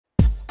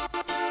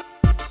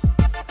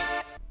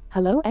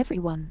Hello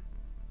everyone.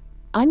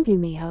 I'm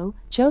Gumiho,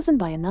 chosen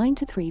by a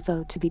 9-3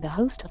 vote to be the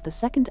host of the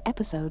second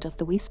episode of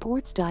the Wii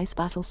Sports Dice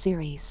Battle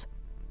series.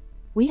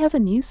 We have a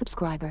new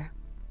subscriber.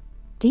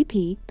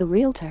 DP, the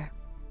Realtor.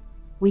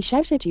 We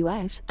shouted you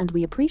out and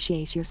we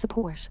appreciate your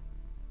support.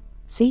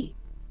 See?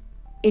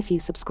 If you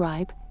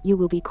subscribe, you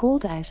will be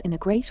called out in a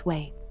great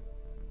way.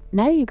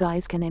 Now you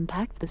guys can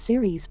impact the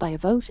series by a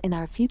vote in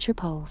our future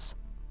polls.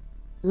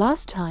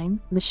 Last time,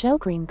 Michelle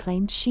Green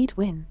claimed she'd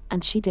win,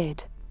 and she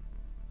did.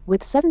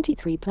 With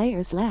 73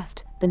 players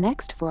left, the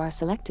next 4 are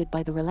selected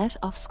by the roulette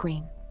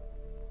off-screen.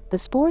 The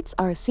sports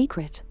are a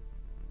secret.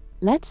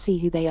 Let's see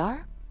who they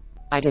are.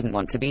 I didn't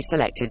want to be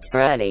selected so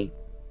early.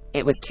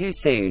 It was too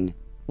soon.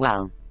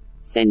 Well,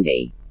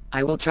 Cindy,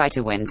 I will try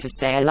to win to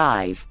stay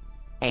alive.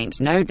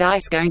 Ain't no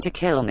dice going to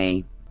kill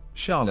me.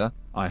 Sharla,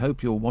 I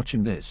hope you're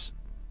watching this.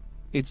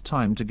 It's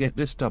time to get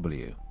this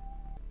W.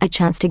 A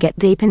chance to get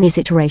deep in this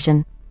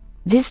iteration.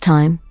 This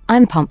time,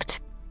 I'm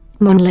pumped.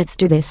 Come on, let's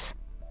do this.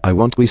 I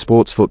want Wii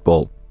Sports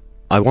Football.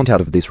 I want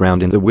out of this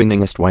round in the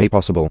winningest way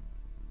possible.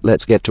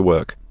 Let's get to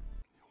work.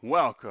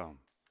 Welcome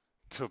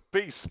to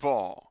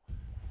baseball.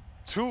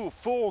 2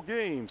 full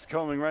games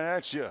coming right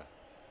at you.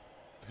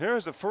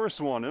 Here's the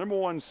first one. The number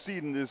 1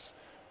 seed in this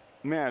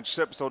match,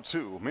 episode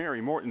 2.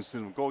 Mary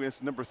Mortensen will go against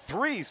the number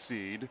 3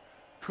 seed,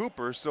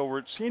 Cooper. So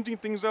we're changing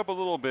things up a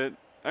little bit.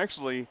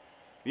 Actually,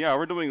 yeah,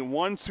 we're doing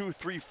 1, 2,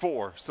 3,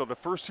 4. So the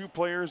first 2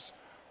 players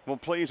will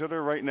play each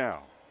other right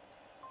now.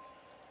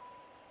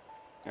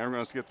 And we're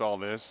going to skip all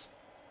this.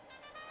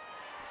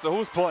 So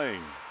who's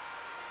playing?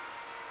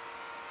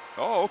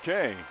 Oh,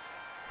 okay.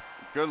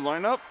 Good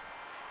lineup.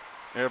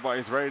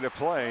 Everybody's ready to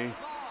play.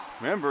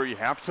 Remember, you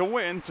have to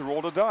win to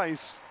roll the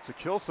dice to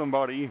kill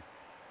somebody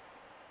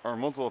or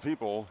multiple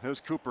people.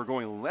 Here's Cooper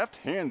going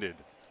left-handed.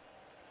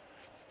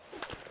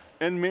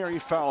 And Mary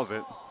fouls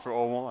it for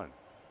 0-1.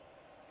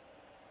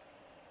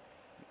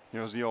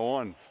 Here's the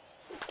 0-1.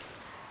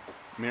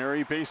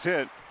 Mary base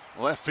hit,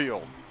 left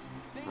field.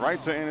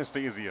 Right to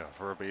Anastasia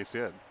for a base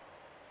hit.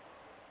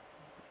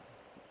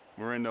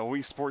 We're in the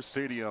Wii Sports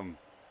Stadium,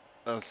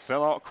 a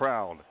sellout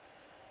crowd,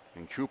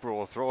 and Cooper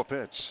will throw a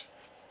pitch.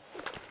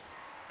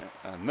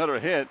 Another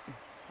hit,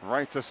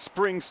 right to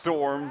Spring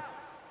Storm,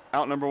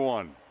 out number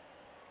 1.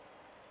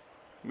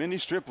 Mindy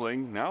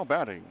Stripling now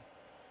batting.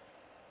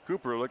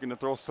 Cooper looking to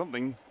throw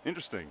something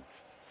interesting.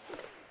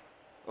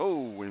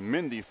 Oh, and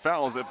Mindy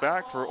fouls it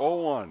back for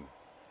 0-1.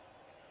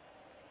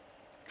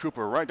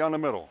 Cooper right down the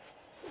middle.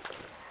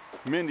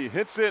 Mindy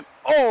hits it.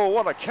 Oh,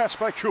 what a catch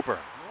by Cooper.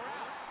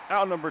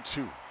 Out number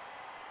 2.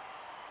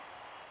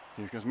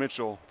 Here comes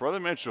Mitchell. Brother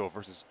Mitchell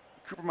versus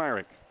Cooper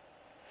Myrick.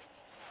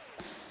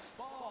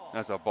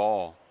 That's a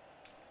ball.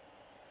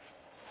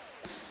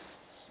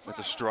 That's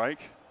a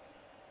strike.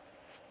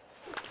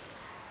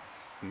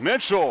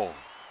 Mitchell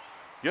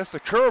gets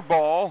the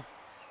curveball.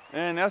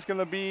 And that's going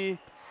to be...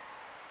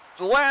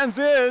 lands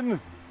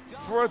in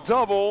for a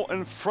double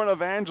in front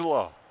of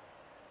Angela.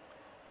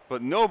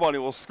 But nobody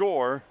will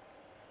score.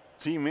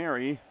 Team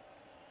Mary.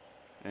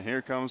 And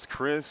here comes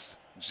Chris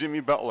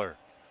Jimmy Butler.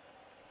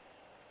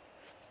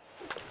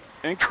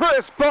 And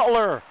Chris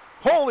Butler!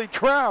 Holy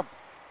crap!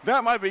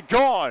 That might be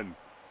gone!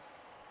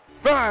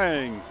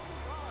 Bang!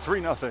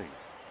 3-0.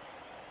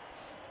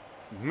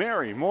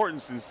 Mary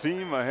Mortensen's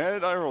team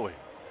ahead early.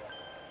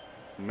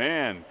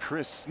 Man,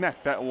 Chris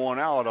smacked that one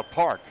out of the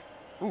park.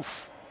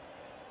 Oof.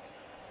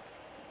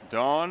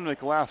 Don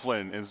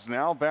McLaughlin is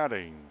now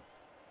batting.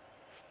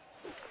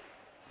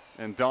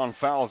 And Don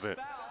fouls it.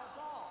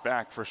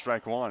 Back for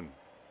strike 1.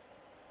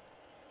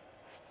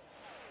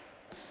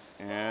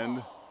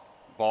 And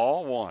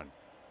ball 1.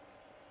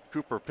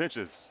 Cooper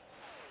pitches.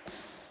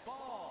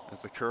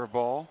 That's a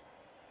curveball.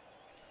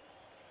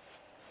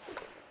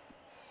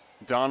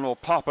 Don will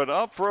pop it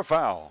up for a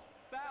foul.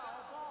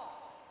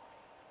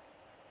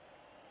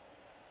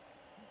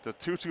 The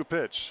 2-2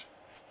 pitch.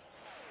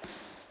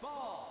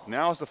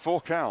 Now it's a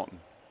full count.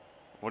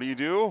 What do you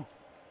do?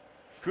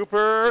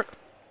 Cooper.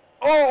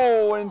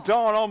 Oh, and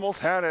Don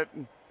almost had it.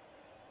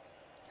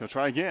 He'll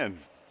try again.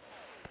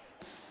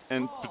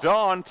 And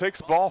Don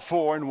takes ball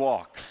 4 and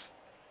walks.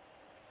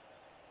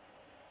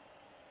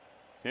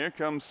 Here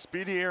comes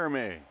Speedy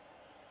Aramay.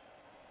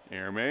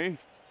 Aramay.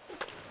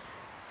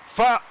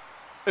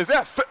 Is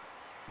that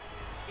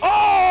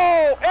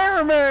oh,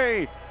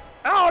 Aramay!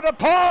 Out of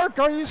the park!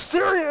 Are you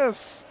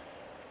serious?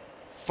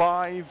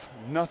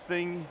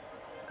 5-0.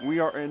 We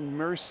are in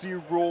mercy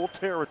rule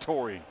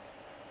territory.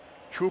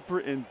 Cooper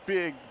in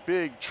big,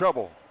 big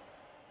trouble.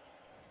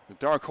 The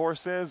dark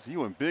horse says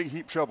you in big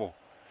heap trouble.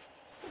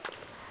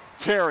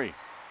 Terry,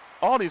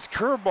 all these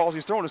curveballs,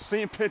 he's throwing the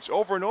same pitch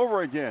over and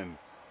over again.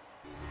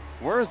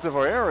 Where's the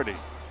variety?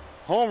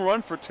 Home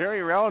run for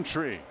Terry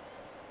Roundtree.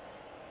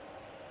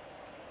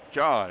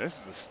 God,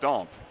 this is a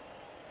stomp.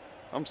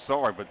 I'm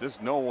sorry, but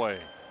there's no way.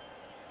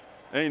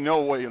 Ain't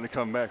no way you're gonna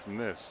come back from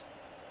this.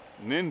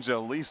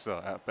 Ninja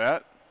Lisa at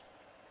bat.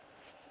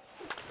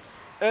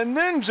 And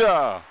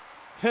Ninja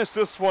hits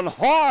this one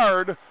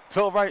hard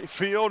to right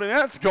field, and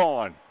that's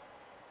gone.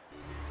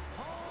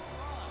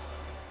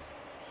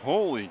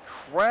 Holy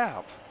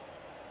crap.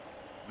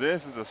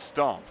 This is a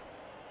stomp.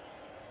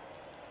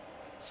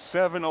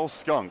 7-0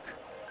 skunk.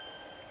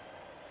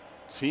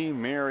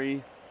 Team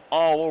Mary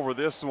all over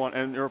this one,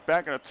 and they're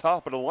back at the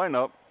top of the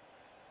lineup.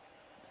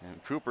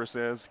 And Cooper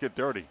says, get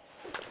dirty.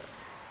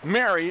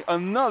 Mary,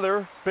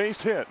 another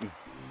base hit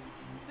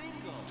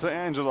to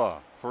Angela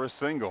for a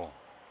single.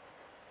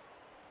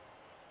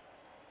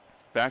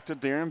 Back to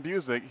Darren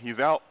Busick. He's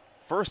out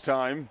first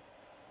time.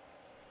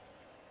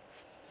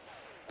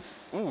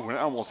 Ooh, and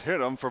almost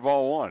hit him for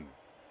ball one.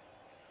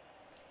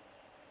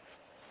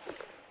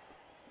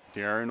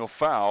 Darren will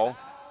foul.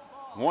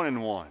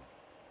 1-1.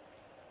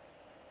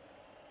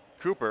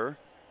 Cooper.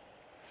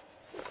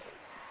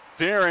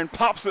 Darren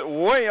pops it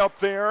way up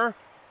there.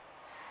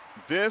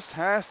 This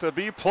has to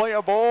be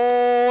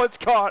playable. It's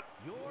caught.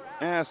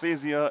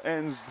 Anastasia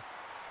ends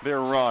their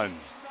run.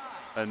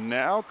 And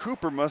now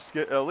Cooper must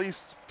get at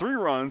least 3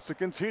 runs to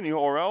continue,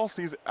 or else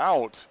he's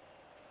out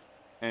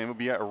and will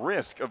be at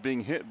risk of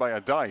being hit by a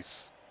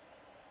dice.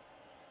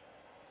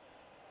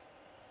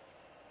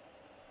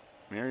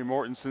 Mary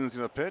Mortensen's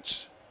going to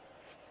pitch.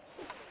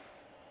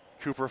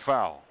 Cooper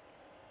foul.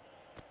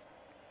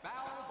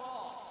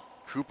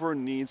 Cooper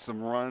needs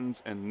some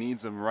runs and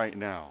needs them right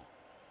now.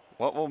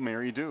 What will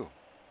Mary do?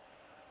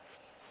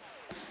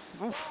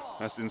 Oof,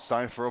 that's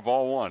inside for a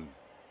ball one.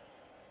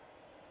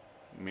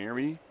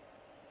 Mary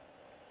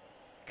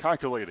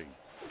calculating.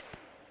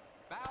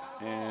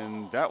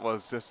 And that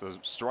was just a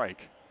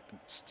strike.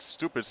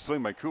 Stupid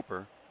swing by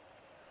Cooper.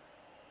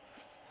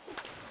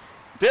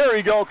 There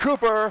we go,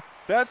 Cooper.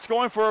 That's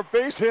going for a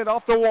base hit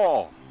off the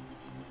wall.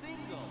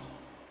 Single.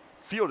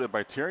 Fielded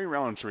by Terry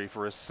Roundtree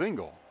for a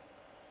single.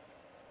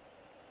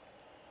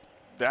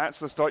 That's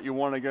the start you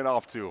want to get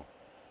off to.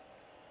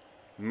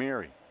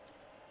 Mary.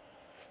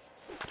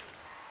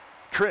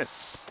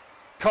 Chris.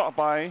 Caught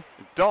by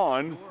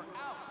Dawn.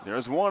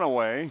 There's one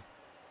away.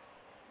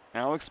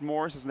 Alex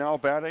Morris is now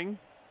batting.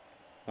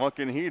 What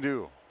can he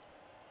do?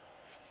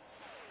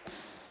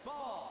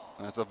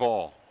 That's a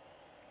ball.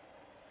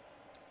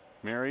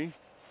 Mary.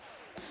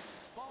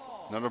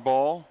 Another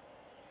ball.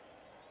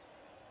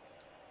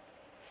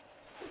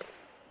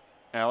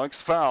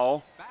 Alex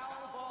foul.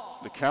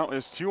 The count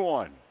is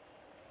 2-1.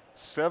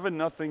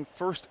 7-0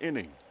 first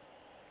inning.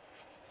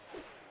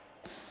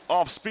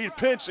 Off-speed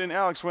pitch, and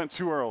Alex went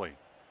too early.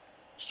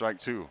 Strike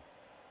 2.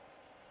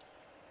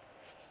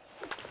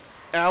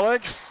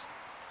 Alex,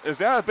 is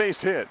that a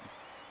base hit?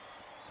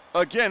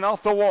 Again,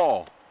 off the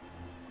wall.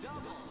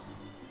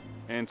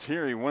 And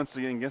Terry once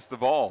again gets the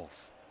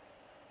balls.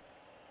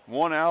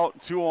 1 out,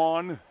 2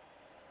 on.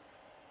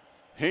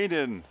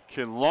 Hayden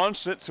can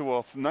launch it to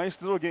a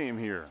nice little game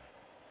here.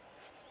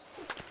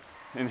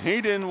 And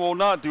Hayden will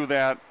not do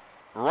that.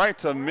 Right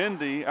to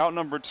Mindy, out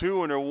number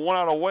 2, and they're 1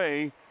 out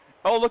away.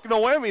 Oh, look,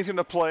 Noemi's going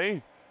to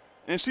play.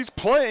 And she's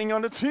playing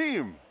on the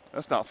team.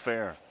 That's not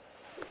fair.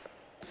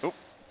 Oh,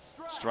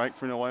 strike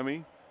for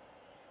Noemi.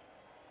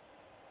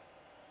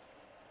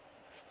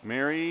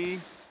 Mary,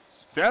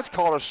 that's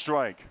called a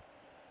strike.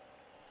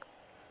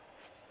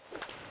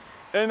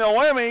 And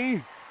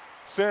Noemi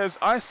says,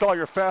 I saw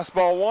your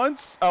fastball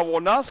once. I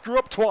will not screw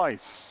up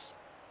twice.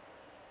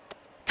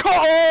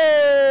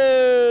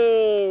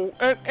 Oh!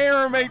 And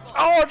Aaron made,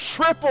 a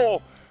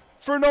triple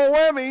for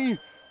Noemi.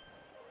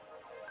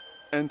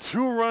 And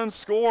 2-run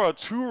score, a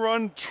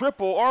 2-run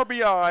triple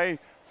RBI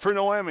for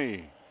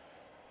Noemi.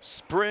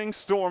 Spring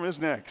Storm is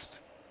next.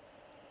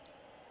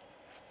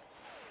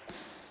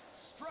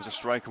 There's a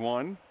strike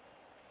 1.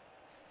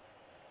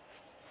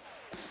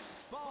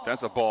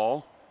 That's a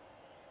ball.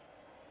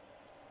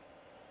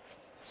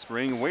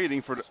 Spring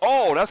waiting for the,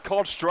 oh, that's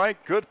called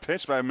strike. Good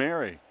pitch by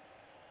Mary.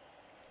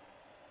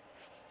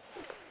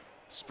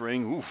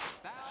 Spring, oof.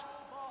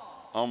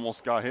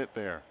 Almost got hit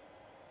there.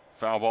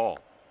 Foul ball.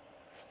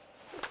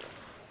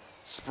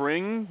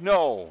 Spring,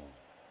 no.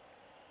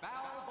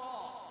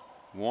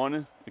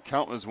 One, the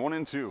count was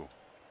 1-2.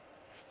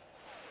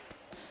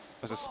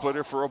 That's a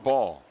splitter for a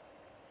ball.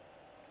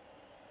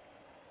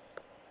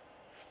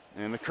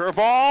 And the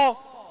curveball.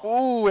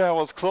 Ooh, that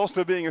was close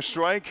to being a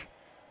strike.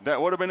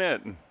 That would have been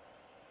it.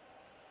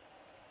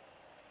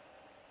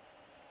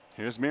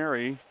 Here's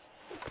Mary.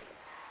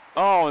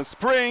 Oh, and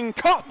Spring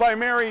caught by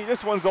Mary.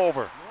 This one's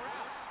over.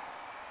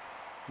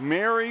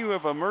 Mary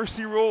with a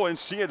mercy rule, and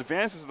she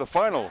advances to the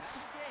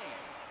finals.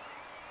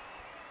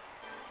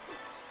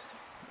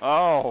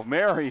 Oh,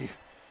 Mary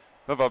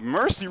with a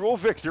mercy rule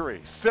victory.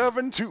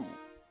 7-2.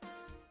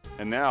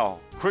 And now,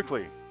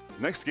 quickly,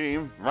 next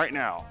game right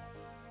now.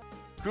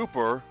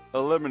 Cooper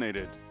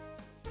eliminated,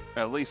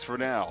 at least for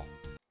now.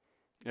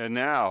 And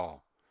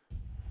now,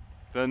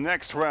 the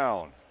next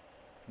round.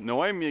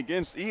 Noemi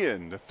against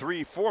Ian, the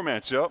 3-4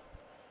 matchup,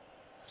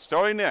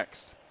 starting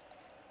next.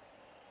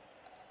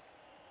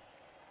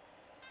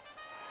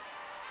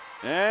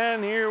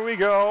 And here we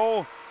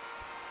go.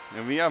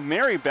 And we have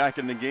Mary back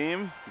in the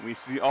game. We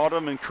see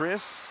Autumn and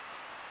Chris.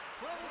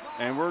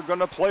 And we're going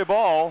to play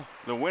ball.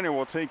 The winner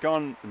will take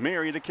on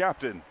Mary, the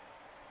captain.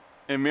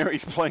 And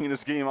Mary's playing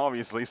this game,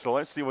 obviously, so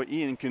let's see what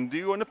Ian can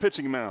do on the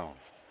pitching mound.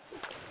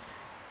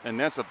 And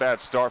that's a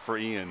bad start for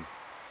Ian.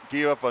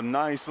 Gave up a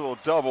nice little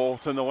double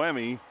to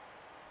Noemi.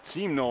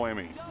 Team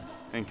Noemi.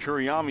 And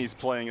Kuriyami's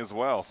playing as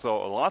well.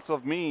 So lots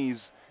of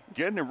me's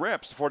getting the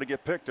reps before they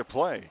get picked to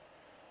play.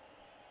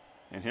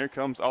 And here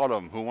comes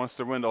Autumn, who wants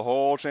to win the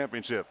whole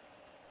championship.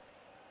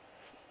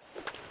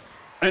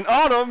 And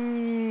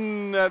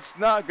Autumn, that's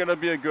not going to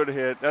be a good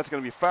hit. That's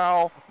going to be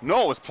foul.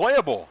 No, it's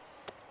playable.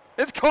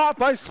 It's caught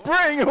by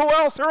Spring. Who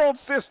else? Her own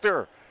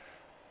sister.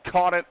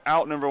 Caught it,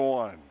 out number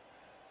 1.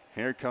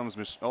 Here comes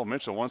Mitchell. Oh,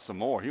 Mitchell wants some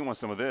more. He wants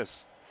some of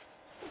this.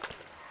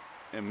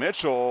 And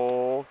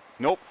Mitchell,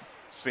 nope.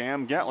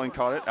 Sam Gatlin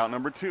caught it, out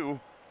number 2.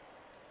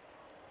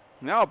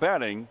 Now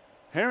batting,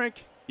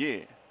 Herrick, yeah.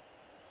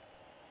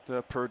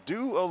 The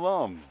Purdue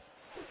alum.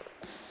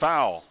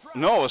 Foul.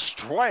 No, a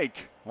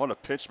strike. What a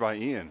pitch by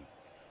Ian.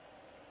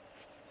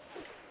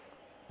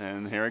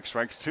 And Herrick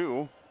strikes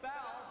 2.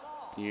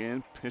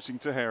 Ian pitching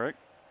to Herrick.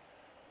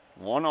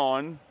 1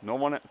 on, no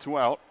one, 2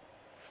 out.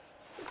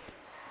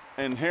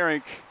 And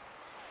Herrick,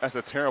 that's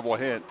a terrible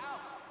hit.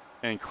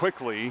 And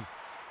quickly,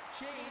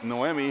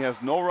 Noemi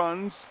has no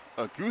runs,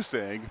 a goose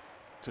egg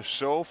to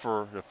show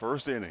for the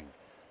first inning.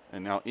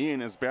 And now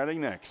Ian is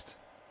batting next.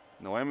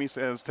 Noemi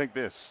says, take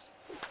this.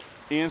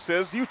 Ian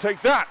says, you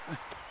take that.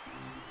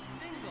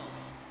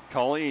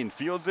 Colleen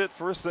fields it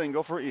for a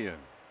single for Ian.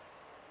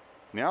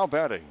 Now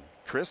batting,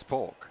 Chris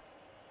Polk.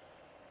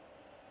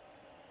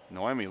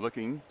 Noemi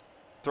looking,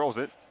 throws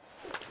it.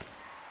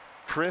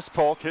 Chris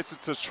Polk hits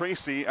it to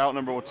Tracy, out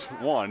number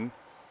 1.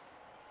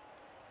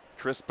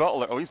 Chris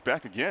Butler, oh, he's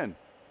back again.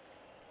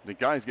 The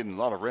guy's getting a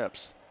lot of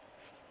reps.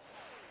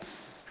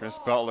 Chris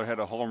Butler had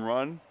a home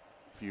run,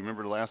 if you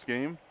remember the last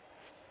game.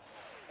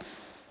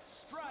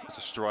 It's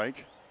a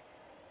strike.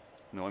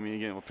 Noemi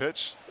again will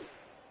pitch.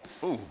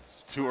 Ooh,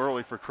 too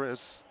early for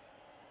Chris.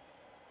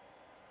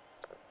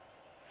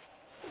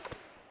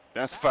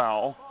 That's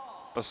foul.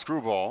 A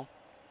screwball.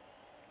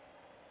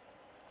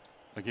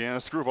 Again,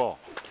 a screwball.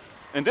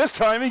 And this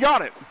time he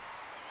got it.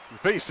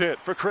 Base hit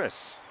for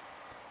Chris.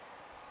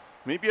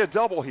 Maybe a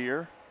double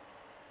here.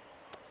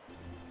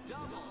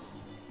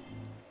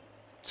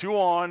 2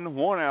 on,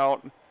 1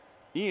 out.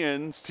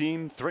 Ian's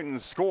team threatening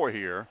to score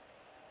here.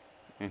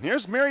 And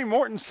here's Mary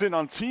Mortensen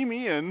on Team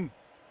Ian.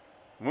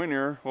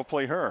 Winner will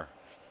play her.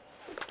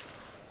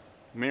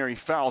 Mary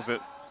fouls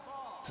it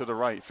to the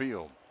right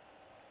field.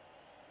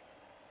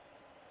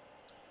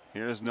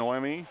 Here's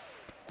Noemi.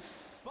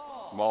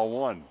 Ball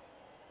 1.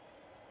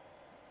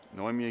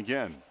 Noemi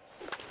again.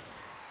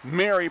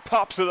 Mary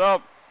pops it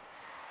up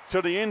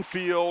to the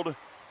infield.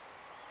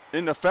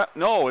 In the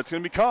no, it's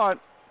going to be caught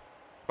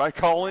by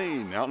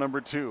Colleen, out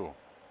number 2.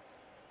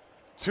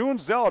 Toon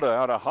Zelda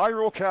out of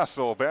Hyrule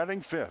Castle,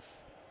 batting 5th.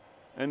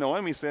 And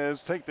Noemi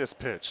says, take this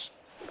pitch.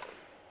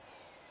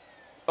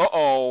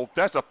 Uh-oh,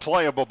 that's a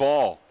playable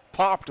ball.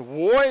 Popped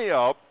way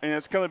up, and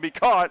it's going to be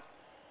caught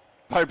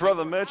by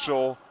Brother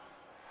Mitchell.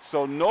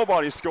 So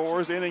nobody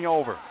scores, inning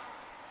over.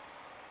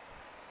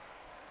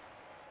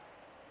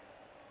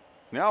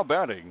 Now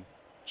batting,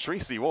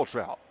 Tracy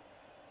Woltrout.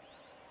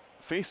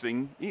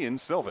 Facing Ian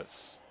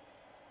Silvis.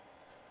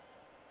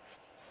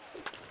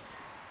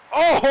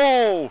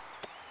 Oh!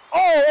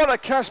 Oh, what a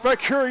catch by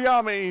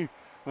Kuriyami.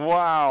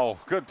 Wow,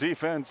 good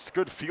defense,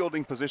 good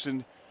fielding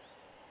position.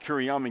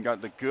 Kuriyami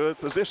got the good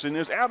position.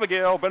 There's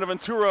Abigail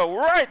Benaventura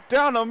right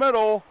down the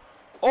middle,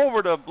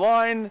 over the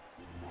line.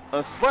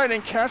 A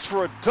sliding catch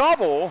for a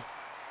double.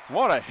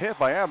 What a hit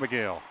by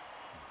Abigail.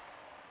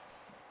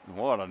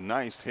 What a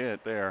nice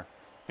hit there.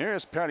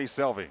 Here's Patty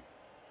Selvey.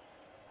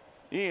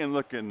 Ian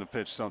looking to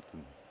pitch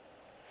something.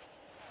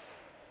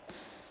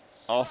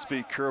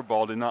 Off-speed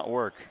curveball did not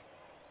work.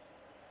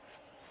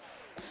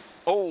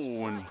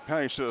 Oh, and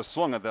Patty should have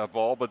swung at that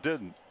ball, but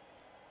didn't.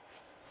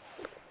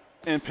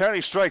 And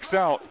Patty strikes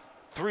out.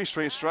 3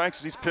 straight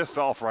strikes. He's pissed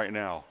off right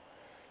now.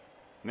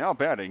 Now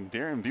batting,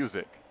 Darren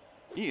Busick.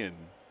 Ian.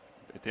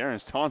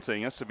 Darren's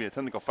taunting. Has to be a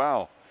technical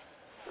foul.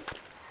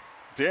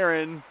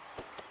 Darren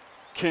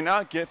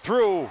cannot get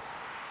through.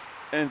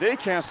 And they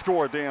can't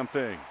score a damn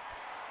thing.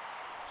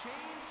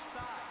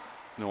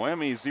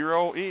 Noemi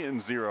 0, Ian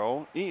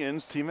 0.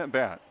 Ian's team at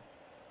bat.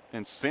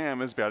 And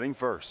Sam is batting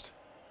first.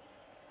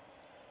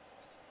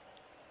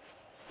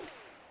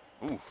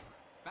 Ooh.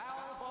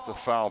 It's a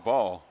foul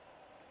ball.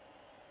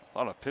 A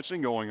lot of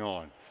pitching going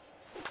on.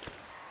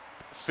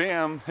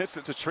 Sam hits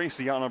it to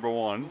Tracy, out number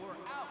 1.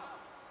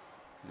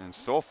 And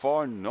so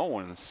far, no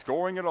one is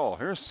scoring at all.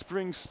 Here's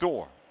Spring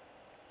Store.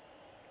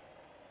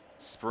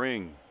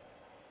 Spring.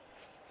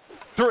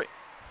 3.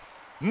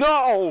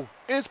 No!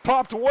 It's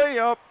popped way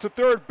up to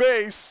third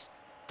base.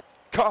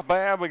 Caught by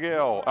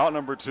Abigail, out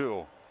number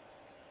 2.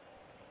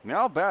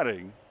 Now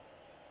batting,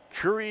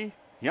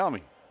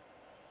 Kuriyami.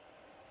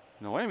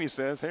 Noemi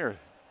says, here.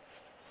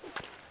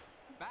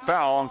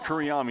 Foul on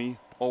Kuriyami,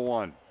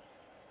 0-1.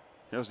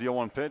 Here's the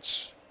 0-1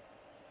 pitch.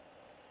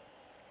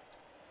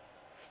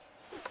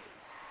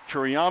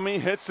 Kuriyami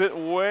hits it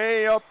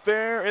way up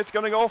there. It's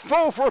going to go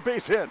full for a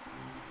base hit.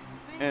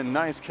 And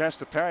nice catch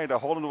to Patty to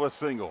hold him to a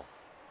single.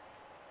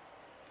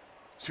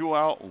 2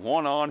 out,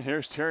 1 on.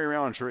 Here's Terry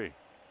Roundtree.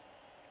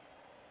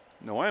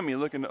 Noemi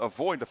looking to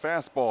avoid the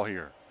fastball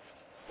here.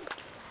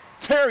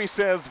 Terry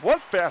says, what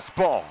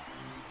fastball?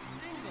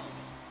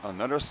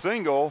 Another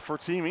single for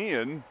Team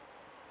Ian.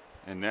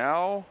 And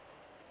now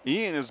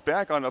Ian is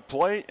back on the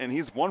plate, and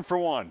he's 1 for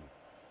 1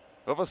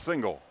 of a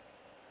single.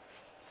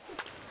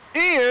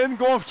 Ian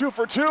going 2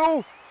 for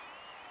 2.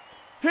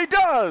 He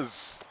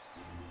does!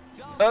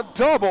 A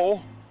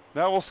double.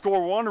 That will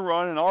score 1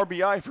 run, an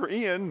RBI for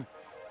Ian,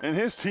 and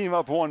his team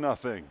up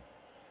 1-0.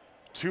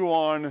 2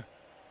 on.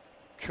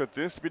 Could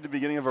this be the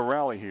beginning of a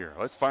rally here?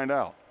 Let's find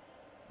out.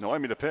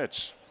 Noemi to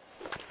pitch.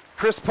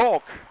 Chris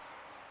Polk.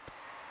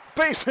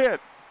 Base hit.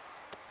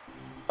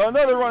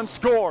 Another run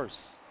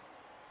scores.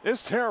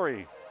 It's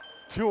Terry.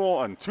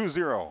 2-1,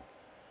 2-0.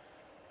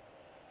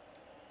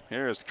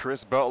 Here's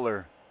Chris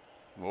Butler.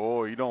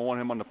 Oh, you don't want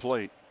him on the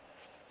plate.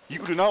 You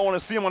do not want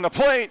to see him on the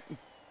plate.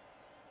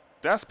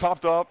 That's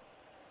popped up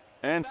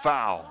and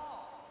foul.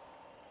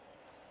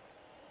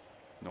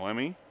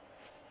 Noemi.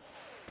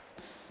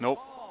 Nope.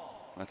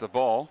 That's a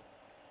ball.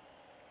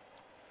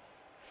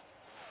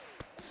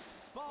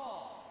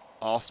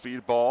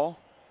 Off-speed ball.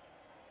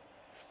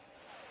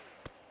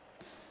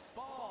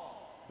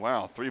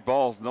 Wow, 3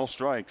 balls, no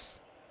strikes.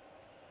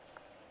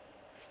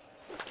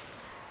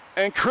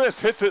 And Chris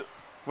hits it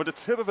with the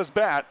tip of his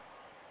bat.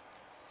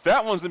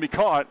 That one's going to be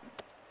caught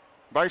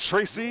by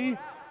Tracy.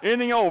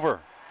 Inning over.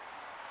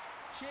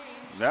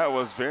 That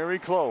was very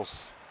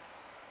close.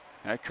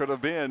 That could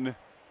have been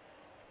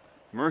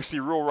mercy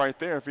rule right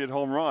there if he had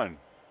home run.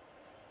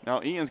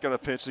 Now Ian's got to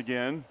pitch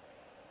again.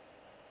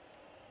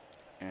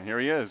 And here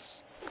he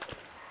is.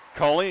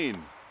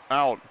 Colleen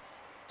out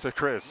to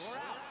Chris.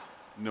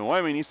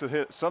 Noemi needs to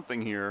hit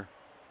something here.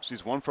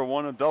 She's 1 for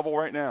 1, a double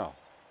right now.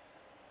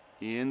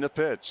 Ian to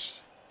pitch.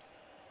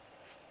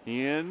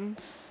 Ian.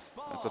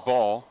 That's a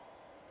ball.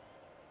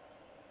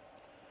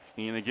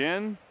 Ian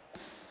again.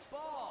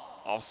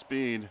 Off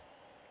speed.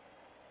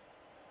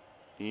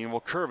 Ian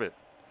will curve it.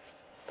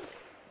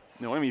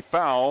 Noemi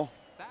foul.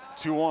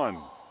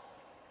 2-1.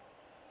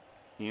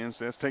 Ian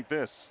says, take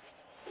this.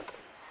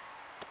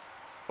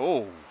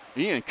 Oh,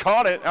 Ian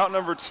caught it. Out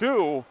number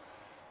 2.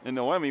 And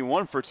Noemi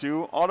 1 for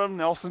 2. Autumn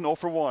Nelson 0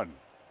 for 1.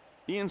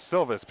 Ian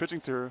Silvis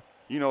pitching to her,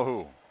 you know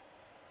who.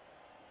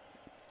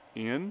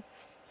 Ian.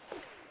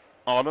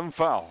 Autumn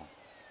foul.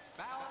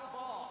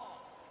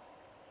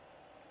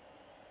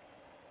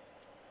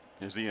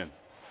 Here's Ian.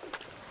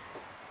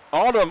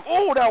 Autumn.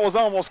 Oh, that was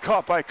almost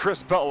caught by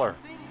Chris Butler.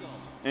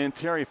 And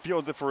Terry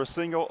fields it for a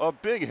single. A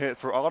big hit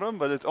for Autumn,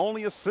 but it's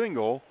only a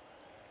single.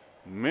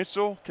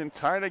 Mitchell can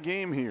tie the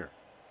game here.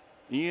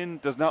 Ian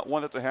does not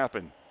want it to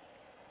happen.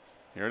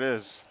 Here it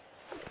is.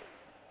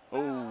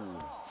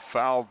 Oh,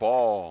 foul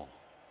ball.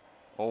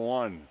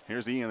 0-1.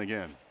 Here's Ian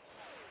again.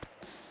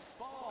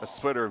 A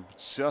splitter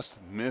just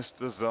missed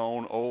the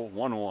zone.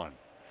 0-1-1.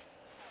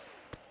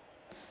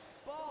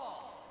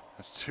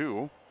 That's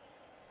 2.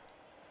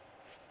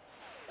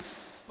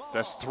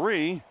 That's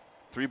 3.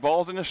 3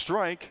 balls and a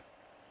strike.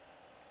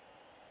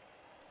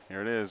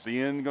 Here it is.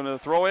 Ian going to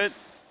throw it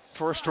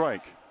for a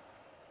strike.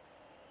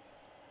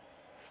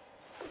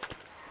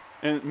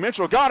 And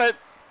Mitchell got it.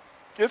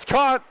 It's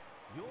caught.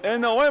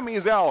 And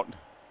Noemi's out.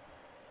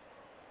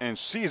 And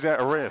she's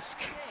at risk.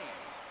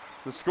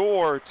 The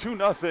score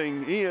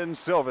 2-0 Ian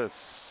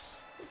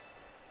Silvis.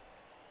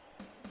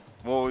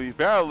 Will be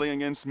battling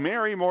against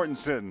Mary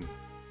Mortensen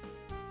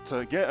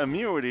to get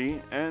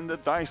immunity and the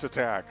dice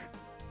attack.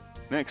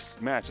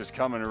 Next match is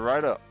coming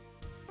right up.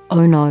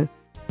 Oh no.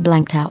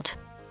 Blanked out.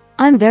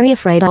 I'm very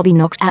afraid I'll be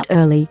knocked out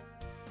early.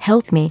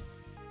 Help me.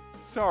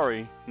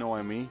 Sorry,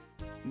 Noemi.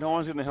 No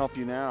one's gonna help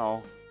you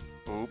now.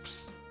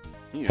 Oops.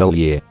 Hell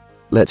yeah.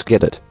 Let's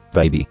get it,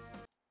 baby.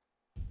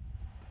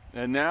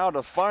 And now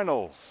the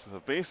finals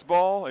of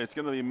baseball. It's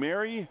gonna be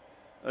Mary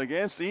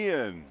against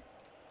Ian.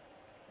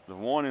 The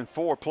 1 and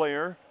 4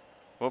 player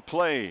will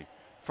play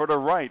for the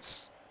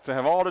rights to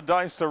have all the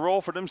dice to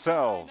roll for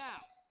themselves.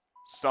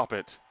 Stop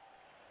it.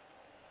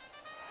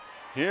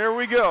 Here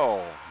we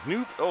go.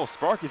 Oh,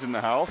 Sparky's in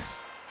the house.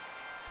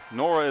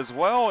 Nora as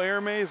well. Air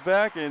May's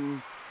back,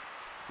 and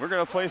we're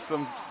going to play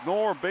some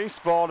more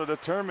baseball to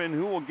determine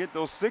who will get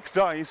those 6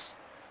 dice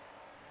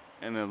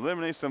and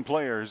eliminate some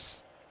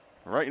players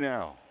right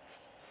now.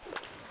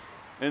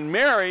 And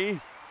Mary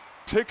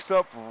picks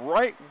up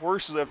right where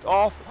she left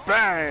off.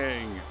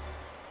 Bang!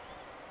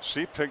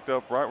 She picked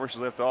up right where she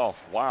left off.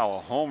 Wow, a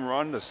home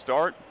run to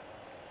start.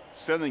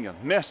 Sending a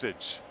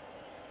message.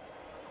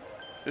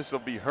 This will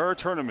be her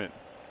tournament.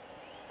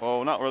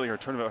 Well, not really her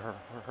tournament,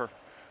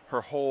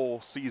 her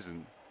whole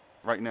season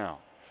right now.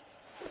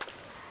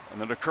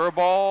 Another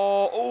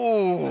curveball.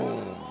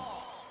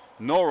 Oh!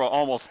 Nora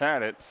almost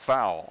had it.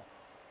 Foul.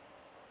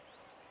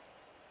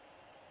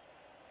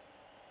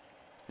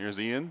 Here's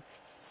Ian.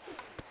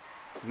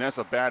 And that's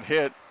a bad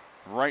hit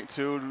right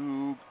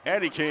to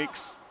Addie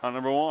Cakes on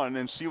number 1.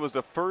 And she was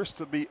the first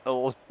to be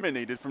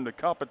eliminated from the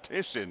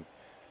competition.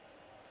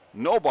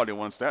 Nobody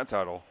wants that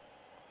title.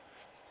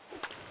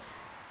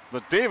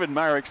 But David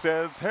Myrick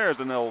says, here's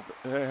a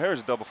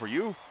double for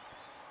you.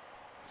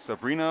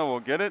 Sabrina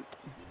will get it.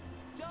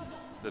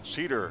 the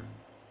cheater.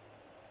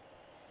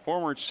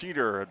 Former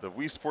cheater at the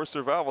Wii Sports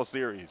Survival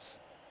Series.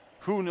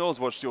 Who knows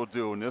what she'll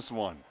do in this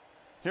one?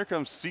 Here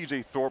comes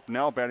CJ Thorpe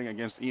now batting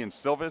against Ian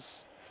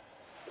Silvis.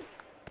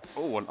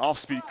 Oh, an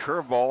off-speed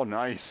curveball.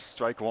 Nice.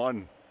 Strike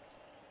one.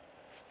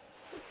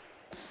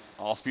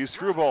 Off-speed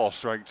screwball.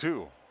 Strike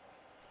two.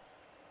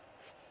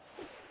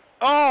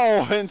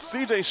 Oh, and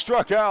CJ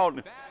struck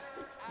out.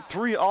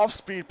 3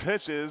 off-speed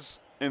pitches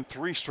and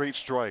 3 straight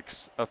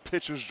strikes. A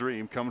pitcher's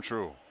dream come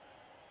true.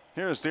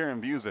 Here's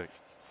Darren Busick.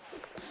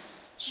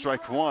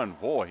 Strike one.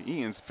 Boy,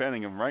 Ian's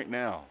fanning him right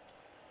now.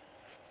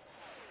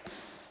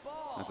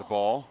 That's a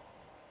ball.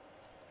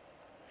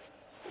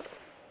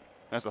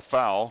 That's a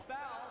foul.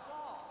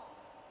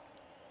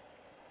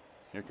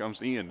 Here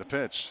comes Ian, the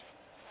pitch.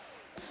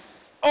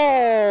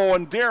 Oh,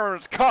 and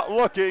Darren's caught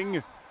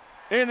looking.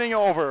 Inning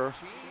over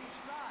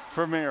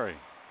for Mary.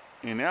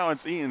 And now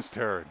it's Ian's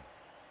turn.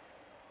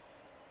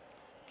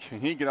 Can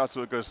he get out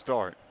to a good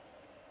start?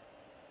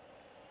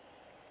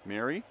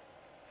 Mary.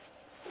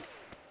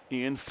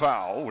 Ian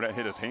foul. Oh, that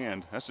hit his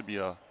hand. That should be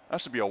a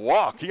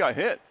walk. He got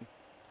hit.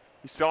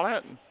 You saw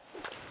that?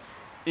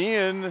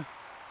 Ian,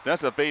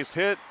 that's a base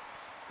hit.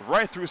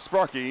 Right through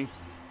Sparky.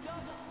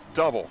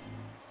 Double.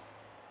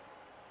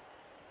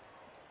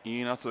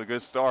 Ian out to a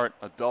good start.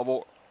 A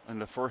double in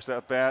the first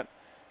at bat.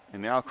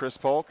 And now Chris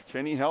Polk.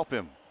 Can he help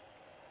him?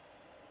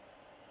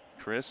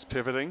 Chris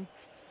pivoting.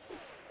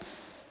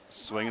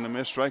 Swing and a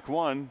miss, strike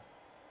one.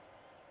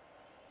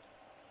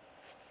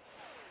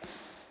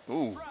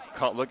 Ooh,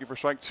 caught looking for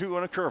strike two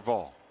on a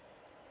curveball.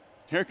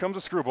 Here comes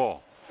a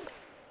screwball.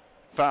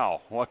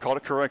 Foul. Well, I called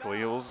it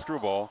correctly. It was a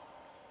screwball.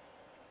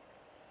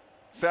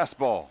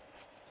 Fastball.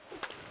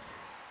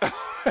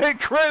 Hey,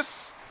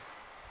 Chris!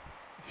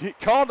 He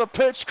called the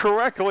pitch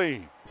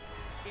correctly.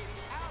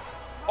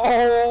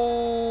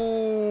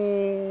 Oh,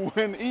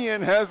 and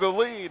Ian has the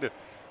lead.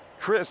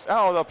 Chris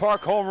out of the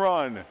park home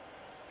run.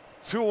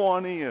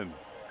 2-1 Ian.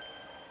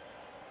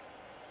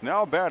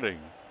 Now batting,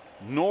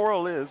 Nora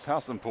Liz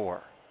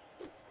Hassenpour.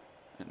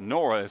 And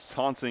Nora is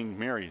taunting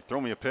Mary. Throw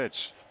me a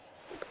pitch.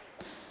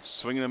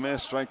 Swing and a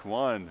miss, strike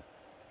one.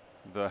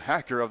 The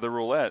hacker of the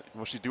roulette.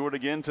 Will she do it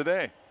again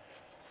today?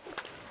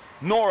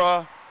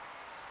 Nora.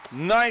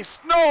 Nice.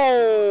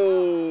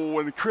 No!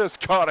 And Chris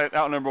caught it,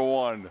 out number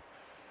one.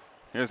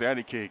 Here's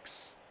Addie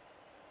Cakes.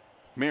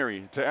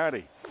 Mary to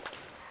Addie.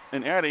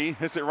 And Addie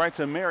hits it right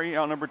to Mary,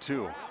 out number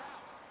two.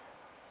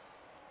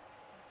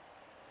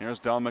 Here's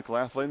Don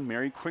McLaughlin.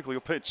 Mary quickly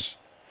will pitch.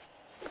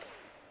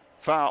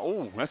 Foul.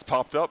 Oh, that's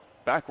popped up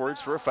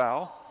backwards for a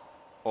foul.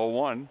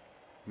 0-1.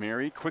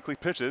 Mary quickly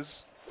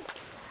pitches.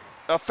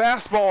 A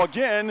fastball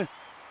again,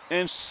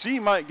 and she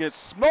might get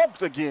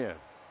smoked again.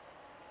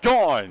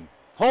 Gone.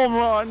 Home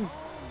run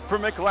for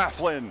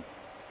McLaughlin.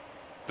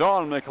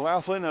 Don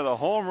McLaughlin at a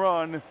home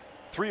run.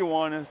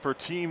 3-1 for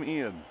Team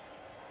Ian.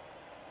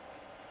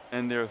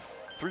 And they're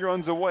 3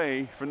 runs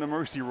away from the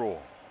mercy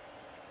rule.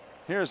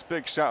 Here's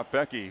Big Shot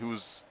Becky,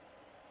 who's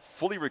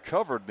fully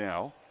recovered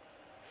now.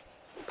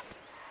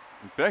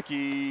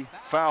 Becky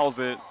fouls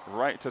it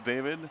right to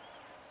David.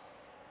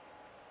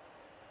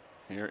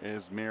 Here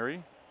is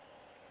Mary.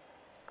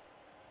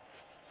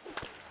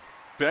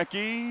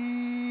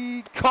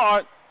 Becky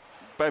caught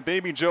by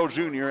Baby Joe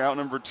Jr., out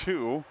number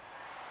 2.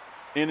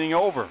 Inning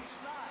over.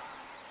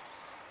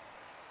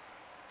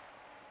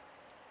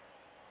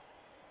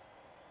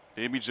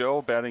 Baby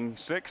Joe batting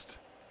 6th.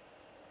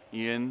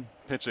 Ian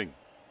pitching.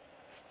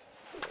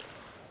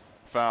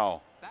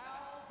 Foul.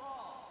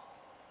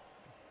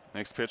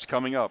 Next pitch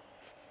coming up.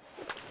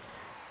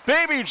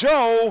 Baby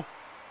Joe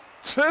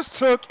just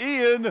took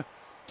Ian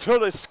to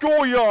the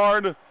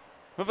schoolyard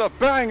with a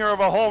banger of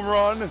a home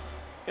run.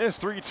 It's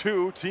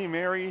 3-2. Team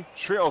Mary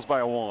trails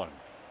by 1.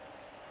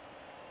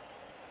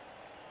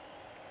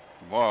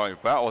 Boy,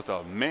 that was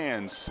a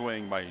man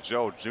swing by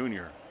Joe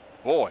Jr.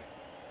 Boy.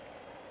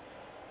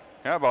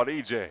 How about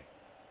EJ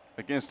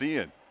against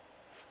Ian?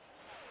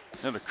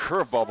 And a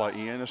curveball by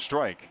Ian, a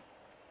strike.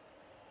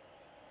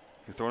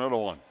 You throw another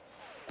one.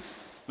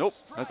 Nope,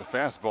 that's a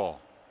fastball.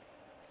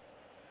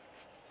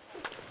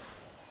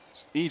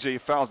 EJ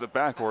fouls it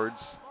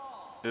backwards.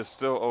 It's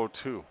still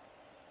 0-2.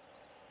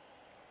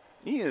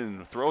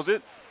 Ian throws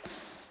it.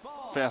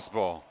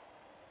 Fastball.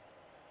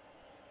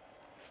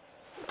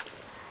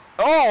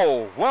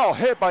 Oh, well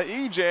hit by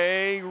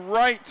EJ.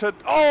 Right to,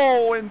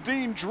 oh, and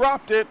Dean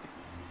dropped it.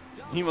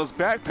 He was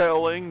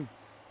backpedaling,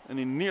 and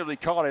he nearly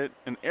caught it.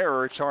 An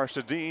error charged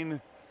to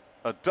Dean.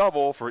 A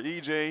double for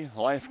EJ.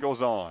 Life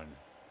goes on.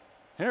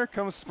 Here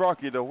comes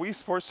Sparky, the Wii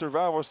Sports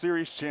Survival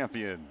Series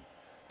champion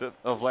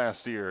of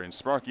last year. And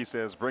Sparky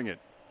says, bring it.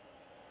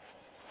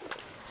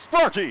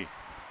 Sparky!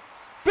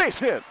 Base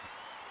hit!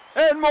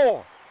 And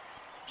more!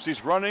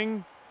 She's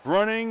running,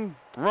 running,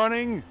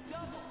 running.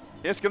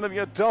 It's going to be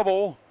a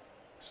double,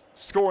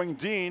 scoring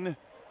Dean.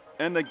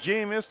 And the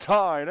game is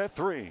tied at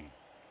 3.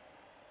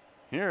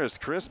 Here's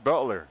Chris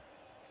Butler.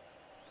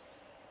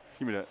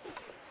 Give me that.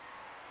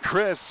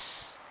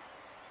 Chris,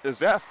 is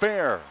that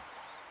fair?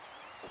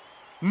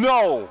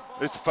 No,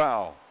 it's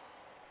foul.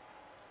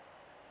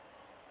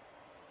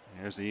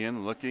 Here's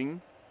Ian looking,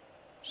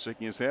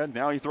 shaking his head.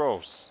 Now he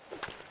throws.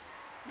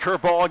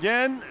 Curveball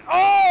again.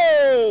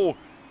 Oh!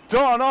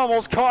 Don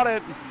almost caught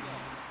it.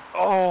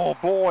 Oh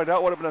boy,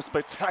 that would have been a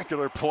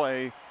spectacular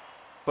play,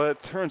 but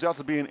it turns out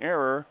to be an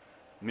error.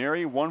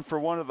 Mary 1 for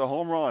 1 at the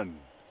home run.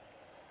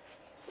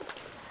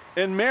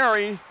 And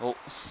Mary, oh,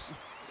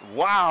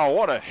 wow,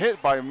 what a hit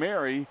by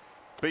Mary.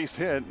 Base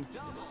hit.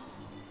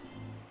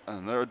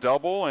 Another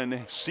double,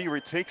 and she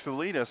retakes the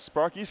lead as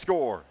Sparky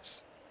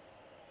scores.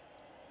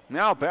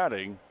 Now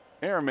batting,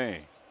 Erme.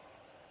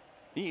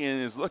 Ian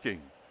is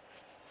looking.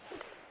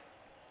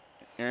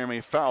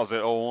 Erme fouls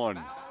at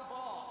 0-1.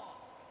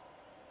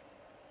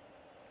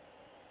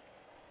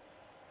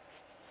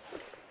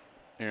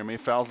 Erme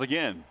fouls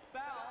again.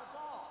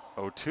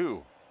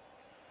 0-2.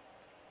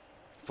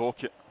 Full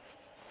kick.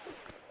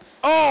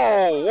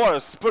 Oh, what a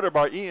splitter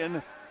by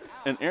Ian.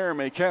 And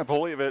Erme can't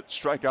believe it.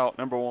 Strikeout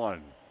number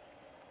 1.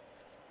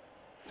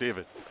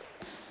 David.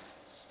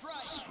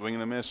 Swing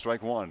and a miss,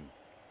 strike 1.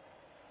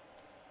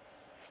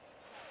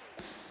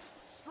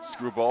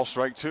 Screwball,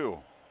 strike 2.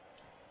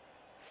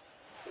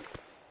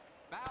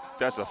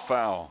 That's a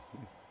foul.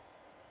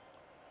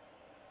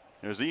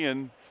 Here's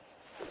Ian.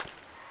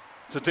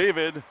 To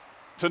David.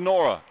 To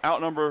Nora.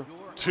 Out number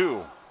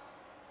 2.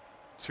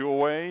 2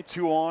 away,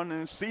 2 on,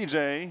 and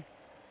CJ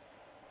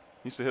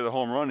needs to hit a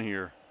home run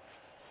here.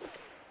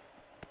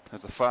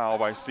 That's a foul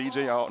by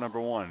CJ, out number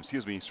 1.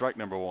 Excuse me, strike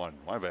number 1.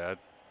 My bad.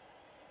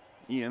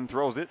 Ian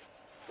throws it.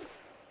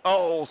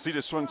 Oh,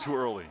 CJ swung too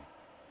early.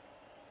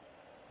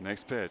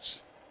 Next pitch.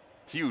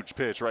 Huge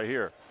pitch right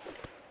here.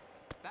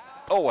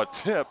 Oh, a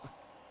tip.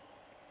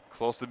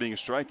 Close to being a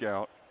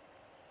strikeout.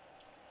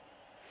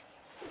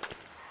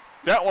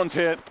 That one's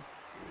hit.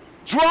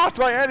 Dropped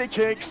by Eddie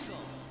Cakes.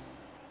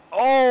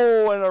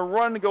 Oh, and a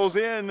run goes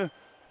in.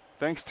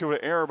 Thanks to an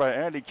error by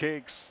Andy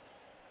Cakes.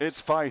 It's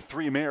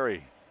 5-3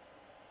 Mary.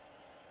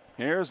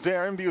 Here's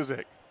Darren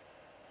Busick.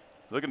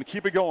 Looking to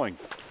keep it going.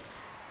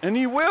 And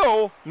he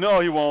will. No,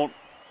 he won't.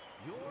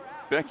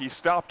 Becky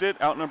stopped it.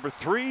 Out number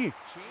 3.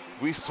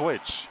 We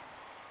switch.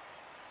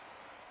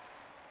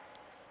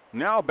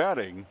 Now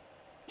batting,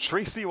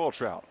 Tracy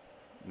Wiltrout.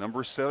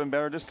 Number 7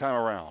 batter this time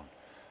around.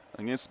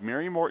 Against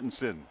Mary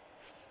Mortensen.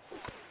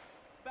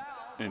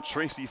 And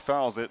Tracy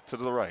fouls it to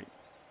the right.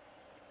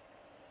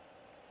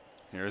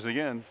 Here's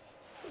again.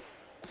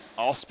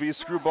 All-speed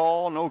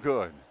screwball, no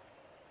good.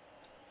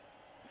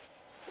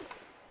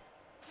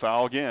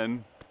 Foul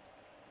again.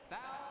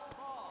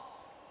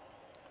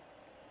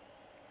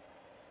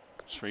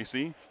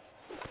 Tracy.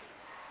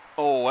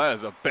 Oh, that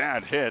is a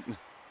bad hit.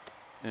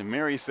 And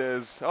Mary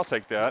says, I'll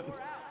take that.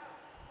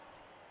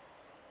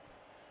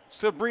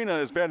 Sabrina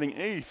is batting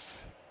 8th.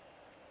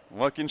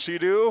 What can she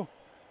do?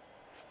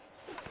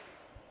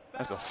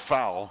 That's a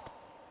foul.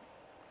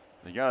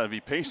 You gotta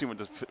be patient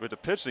with the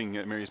pitching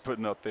that Mary's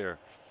putting up there.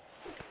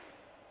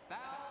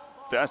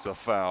 That's a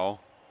foul.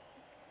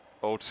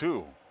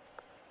 0-2.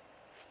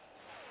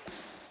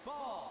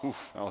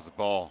 Oof, that was a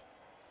ball.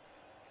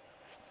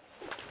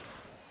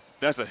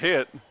 That's a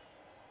hit,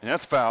 and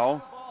that's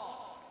foul.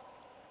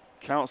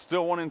 Count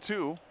still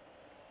 1-2.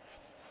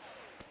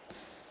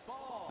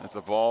 That's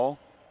a ball.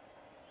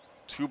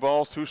 2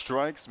 balls, 2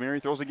 strikes. Mary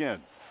throws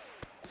again.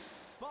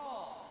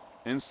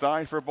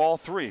 Inside for ball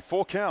 3.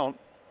 Full count.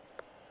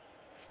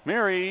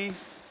 Mary.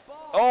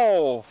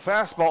 Oh,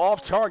 fastball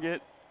off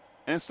target.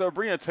 And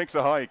Sabrina takes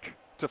a hike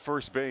to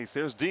first base.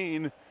 There's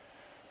Dean.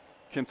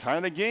 Can tie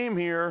the game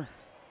here.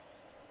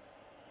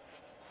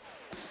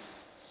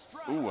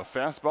 Ooh, a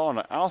fastball on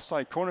the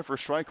outside corner for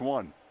strike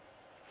 1.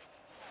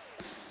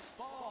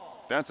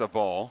 That's a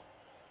ball.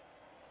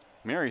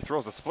 Mary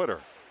throws a splitter.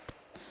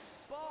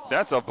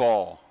 That's a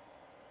ball.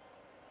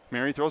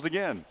 Mary throws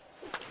again.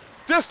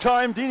 This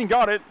time, Dean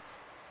got it.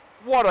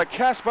 What a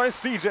catch by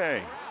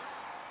CJ.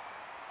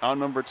 Out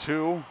number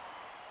 2.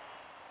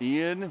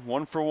 Ian,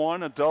 1 for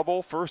 1, a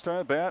double, first time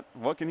at bat.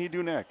 What can he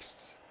do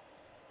next?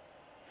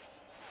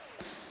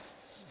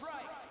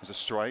 There's a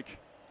strike.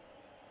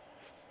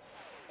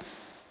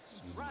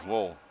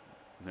 Whoa,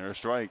 there's a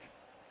strike.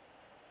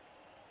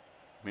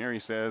 Mary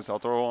says, I'll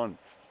throw on.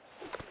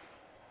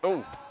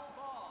 Oh,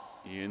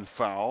 Ian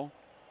foul.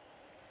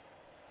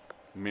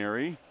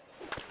 Mary.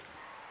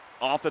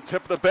 Off the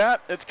tip of the bat,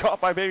 it's caught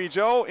by Baby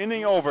Joe,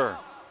 inning over.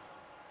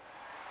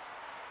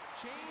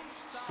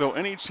 So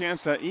any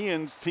chance that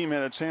Ian's team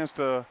had a chance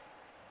to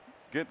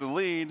get the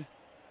lead,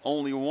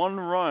 only 1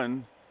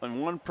 run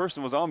and 1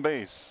 person was on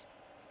base.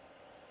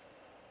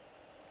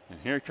 And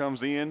here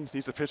comes Ian,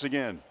 needs to pitch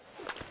again.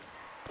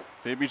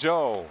 Baby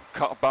Joe,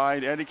 caught by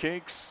Eddie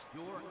Cakes.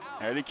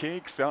 Eddie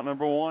Cakes, out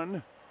number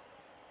 1.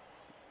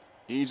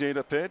 EJ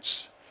to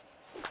pitch.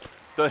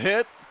 The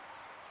hit.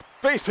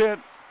 Base hit,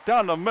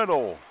 down the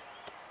middle.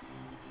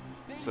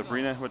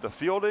 Sabrina with the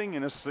fielding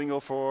and a single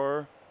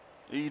for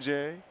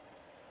EJ.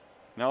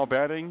 Now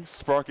batting,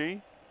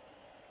 Sparky.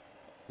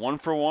 1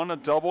 for 1, a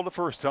double the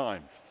first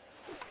time.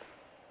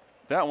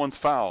 That one's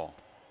foul.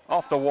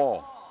 Off the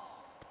wall.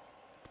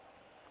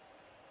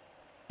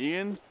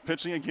 Ian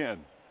pitching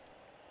again.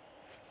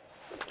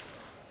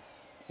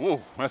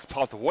 Ooh, that's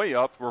popped way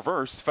up.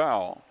 Reverse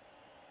foul.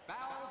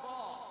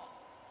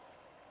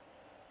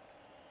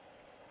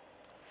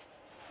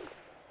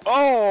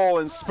 Oh,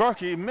 and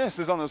Sparky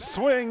misses on the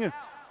swing.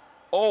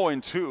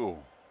 0-2.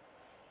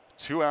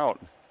 2 out.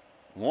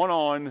 1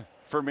 on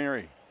for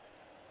Mary.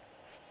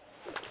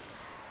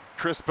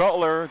 Chris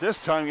Butler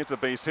this time gets a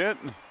base hit.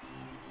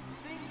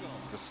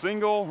 It's a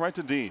single right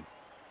to Dean.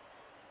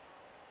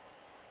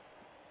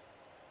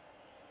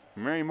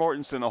 Mary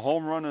Mortensen, a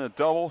home run and a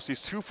double.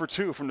 She's 2 for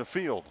 2 from the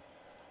field.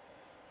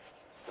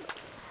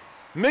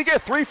 Make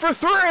it 3 for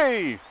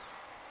 3.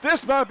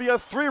 This might be a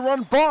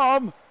 3-run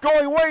bomb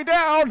going way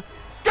down.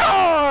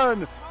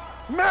 Gone!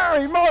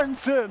 Mary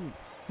Mortensen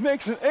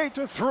makes it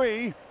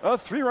 8-3, a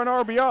 3-run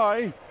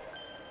RBI,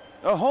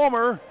 a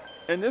homer,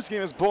 and this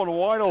game is blown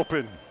wide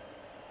open.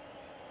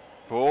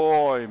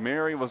 Boy,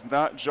 Mary was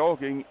not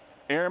joking.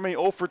 Airmay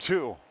 0 for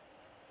 2.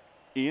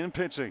 Ian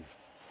pitching.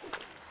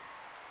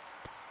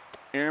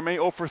 Airmay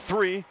 0 for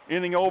 3,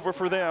 inning over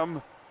for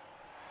them.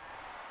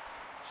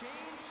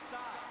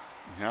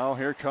 Now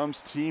here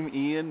comes Team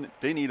Ian.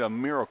 They need a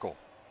miracle.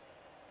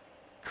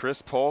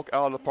 Chris Polk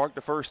out of the park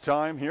the first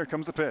time. Here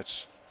comes the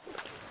pitch.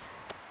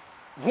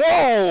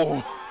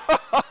 Whoa!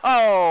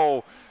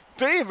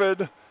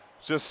 David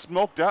just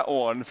smoked that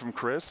one from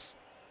Chris.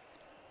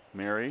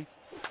 Mary.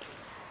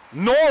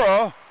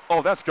 Nora!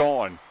 Oh, that's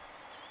gone.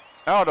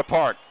 Out of the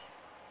park.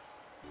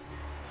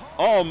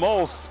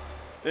 Almost.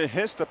 It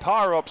hits the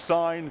power-up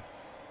sign.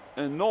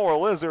 And Nora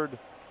Lizard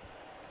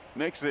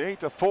makes it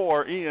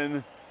 8-4.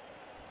 Ian.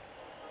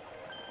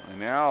 And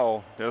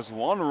now there's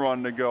 1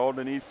 run to go.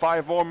 They need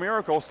 5 more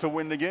miracles to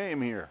win the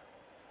game here.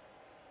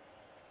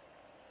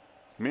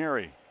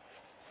 Mary.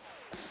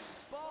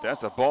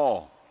 That's a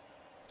ball.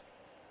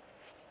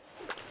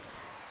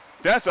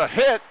 That's a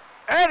hit.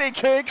 Eddie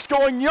Cakes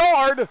going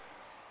yard.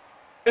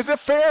 Is it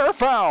fair or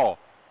foul?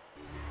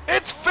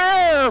 It's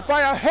fair by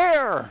a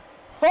hair.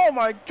 Oh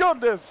my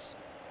goodness.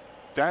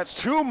 That's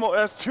 2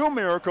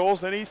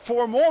 miracles. They need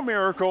 4 more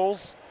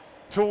miracles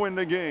to win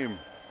the game.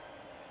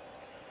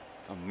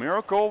 A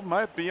miracle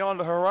might be on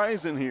the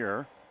horizon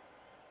here.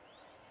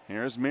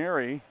 Here's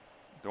Mary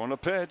throwing a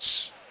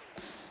pitch.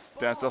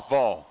 That's a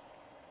ball.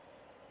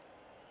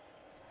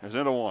 Here's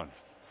another one.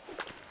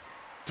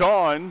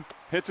 Dawn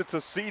hits it to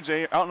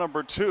CJ, out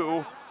number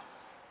 2.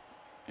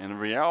 And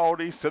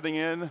Reality sitting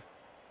in.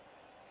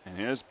 And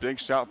here's big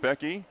shot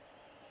Becky.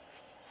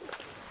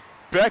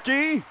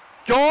 Becky,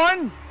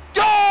 gone,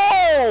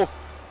 go!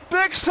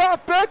 Big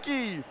shot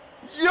Becky.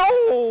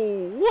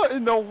 Yo, what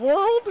in the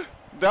world?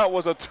 That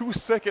was a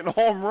 2-second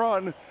home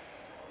run.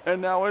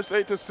 And now it's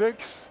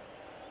 8-6.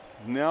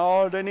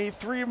 Now they need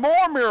 3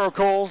 more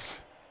miracles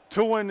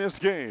to win this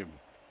game.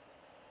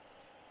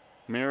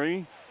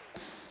 Mary,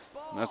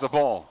 that's a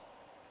ball.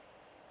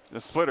 The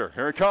splitter,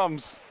 here it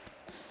comes.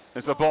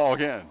 It's a ball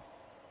again.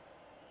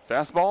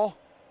 Fastball.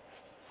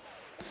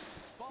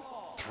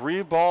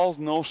 3 balls,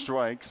 no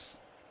strikes.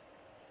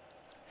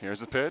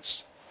 Here's the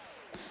pitch.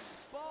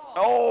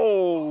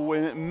 Oh,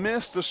 and it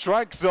missed the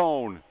strike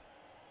zone.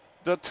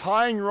 The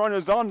tying run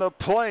is on the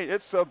plate.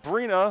 It's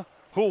Sabrina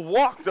who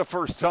walked the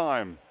first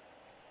time.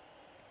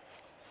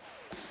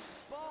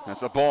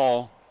 That's a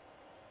ball.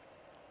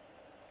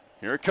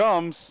 Here it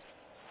comes.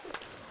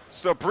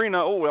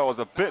 Sabrina, oh, that was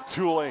a bit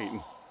too late.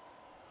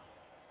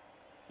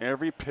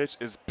 Every pitch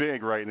is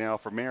big right now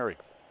for Mary.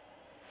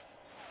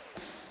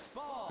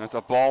 That's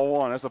a ball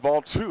 1. That's a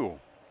ball 2.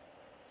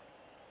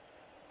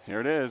 Here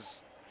it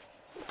is.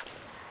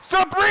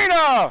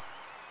 Sabrina!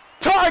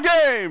 Tie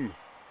game!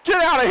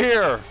 Get out of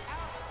here!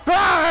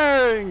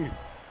 Bang!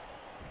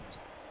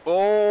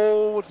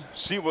 Oh,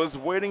 she was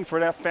waiting for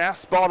that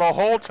fastball the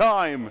whole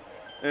time.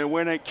 And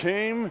when it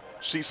came,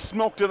 she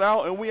smoked it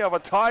out, and we have a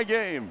tie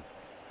game.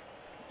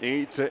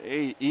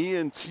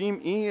 8-8.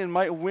 Team Ian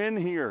might win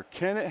here.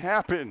 Can it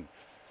happen?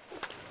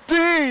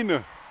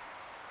 Dean!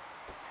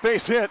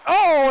 Base hit.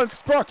 Oh, and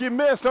Sparky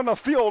missed on the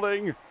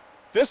fielding.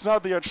 This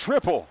might be a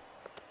triple.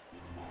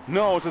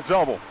 No, it's a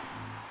double.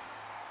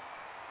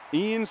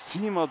 Ian's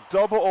team a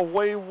double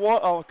away.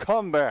 What a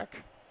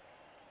comeback.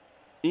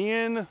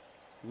 Ian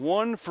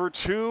 1 for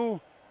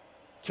 2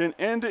 can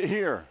end it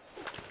here.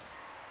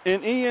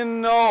 And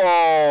Ian,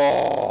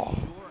 no.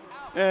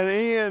 And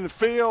Ian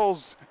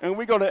fails. And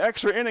we go to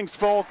extra innings,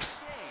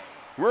 folks.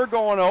 We're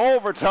going to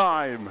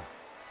overtime.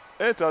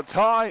 It's a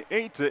tie,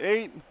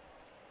 8-8.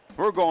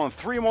 We're going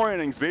 3 more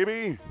innings,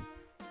 baby.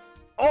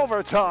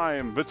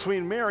 Overtime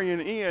between Mary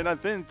and Ian. I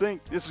didn't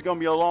think this was going to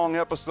be a long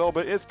episode,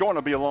 but it's going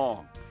to be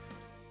long.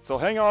 So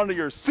hang on to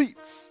your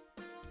seats.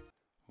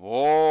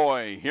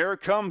 Boy, here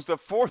comes the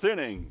 4th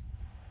inning.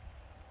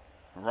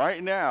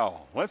 Right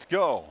now, let's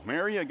go.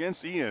 Mary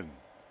against Ian.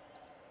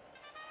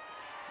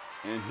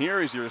 And here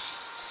is your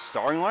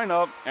starting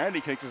lineup. Andy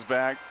Cakes is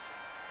back.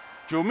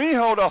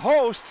 Gumiho, the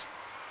host,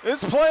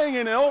 is playing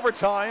in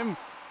overtime.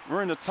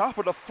 We're in the top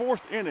of the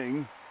 4th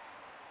inning.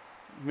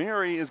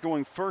 Mary is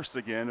going first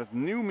again with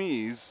new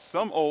me's,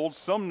 some old,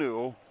 some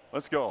new.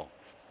 Let's go.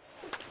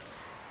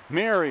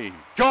 Mary,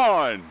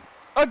 gone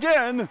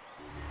again.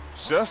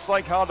 Just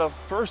like how the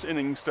first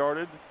inning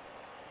started,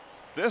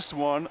 this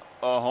one,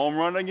 a home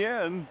run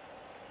again.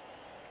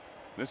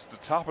 This is the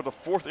top of the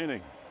 4th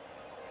inning.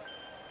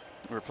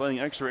 We're playing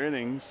extra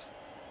innings.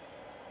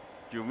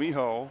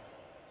 Gumiho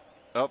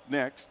up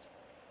next.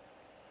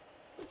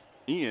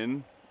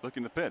 Ian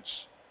looking to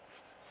pitch.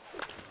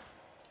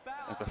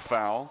 That's a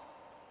foul.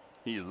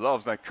 He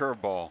loves that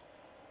curveball.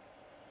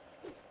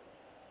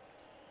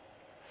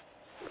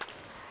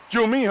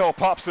 Gumiho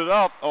pops it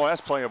up. Oh,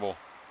 that's playable.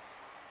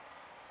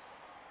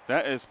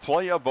 That is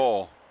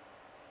playable.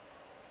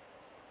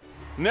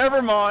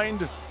 Never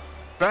mind.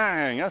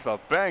 Bang. That's a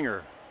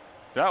banger.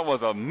 That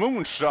was a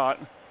moonshot.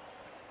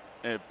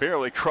 It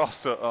barely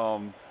crossed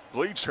the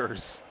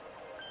bleachers.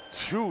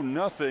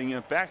 2-0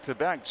 and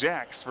back-to-back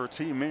jacks for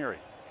Team Mary.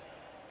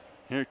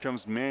 Here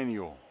comes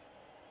Manuel.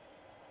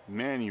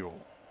 Manuel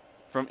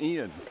from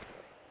Ian.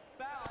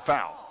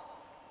 Foul.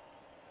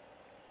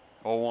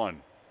 0-1.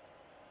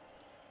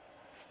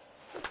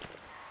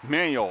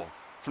 Manuel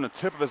from the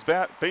tip of his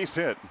bat, base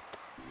hit.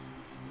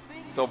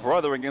 So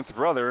brother against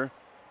brother,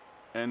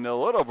 and the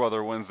little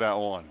brother wins that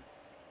one.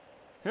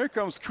 Here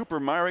comes Cooper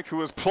Myrick,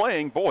 who is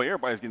playing. Boy,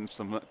 everybody's getting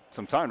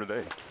some time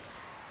today.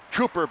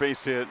 Cooper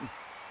base hit,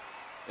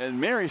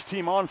 and Mary's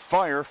team on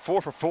fire,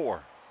 4 for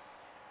 4.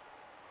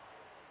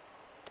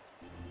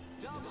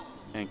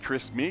 And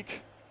Chris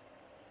Meek,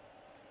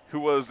 who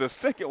was the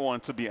second one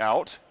to be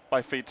out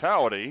by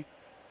fatality,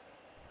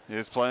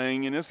 is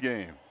playing in this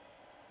game.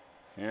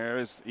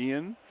 Here's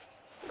Ian.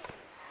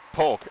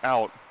 Polk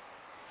out.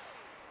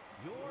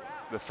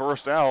 The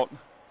first out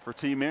for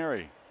Team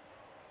Mary.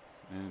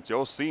 And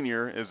Joe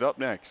Sr. is up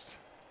next.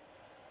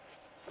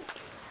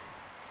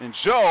 And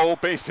Joe,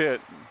 base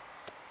hit.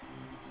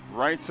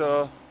 Right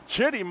to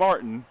Kitty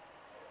Martin.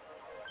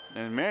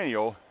 And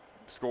Manuel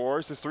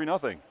scores. It's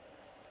 3-0.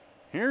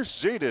 Here's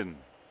Jaden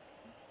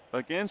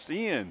against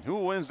Ian. Who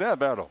wins that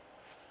battle?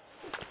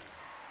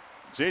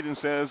 Jaden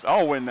says,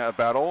 I'll win that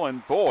battle.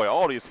 And boy,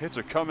 all these hits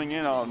are coming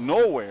in out of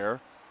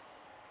nowhere.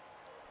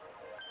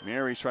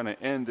 Mary's trying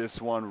to end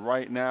this one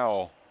right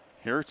now.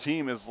 Her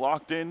team is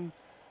locked in.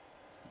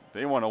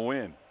 They want to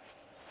win.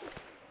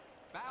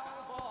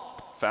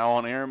 Foul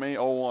on Airmay,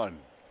 0-1.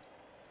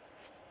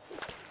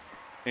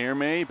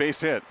 Airmay,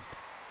 base hit.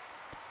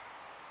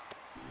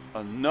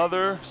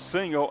 Another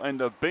single, and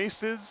the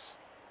bases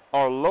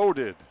are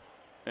loaded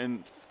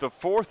in the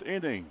 4th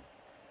inning.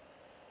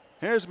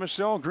 Here's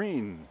Michelle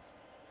Green.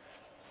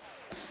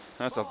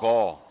 That's a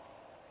ball.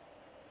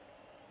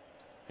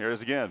 Here it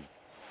is again.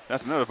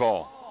 That's another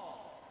ball.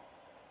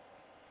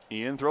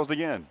 Ian throws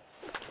again.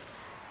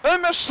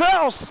 And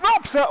Michelle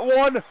smokes that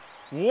one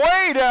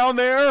way down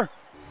there.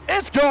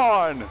 It's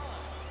gone.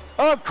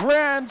 A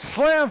grand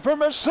slam for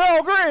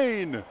Michelle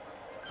Green,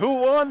 who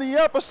won the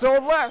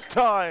episode last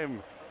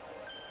time.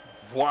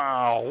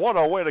 Wow, what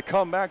a way to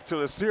come back to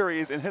the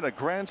series and hit a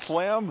grand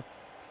slam.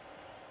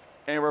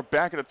 And we're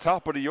back at the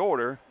top of the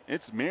order.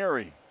 It's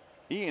Mary.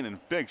 Ian in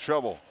big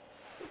trouble.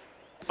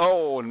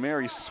 Oh, and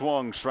Mary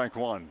swung, strike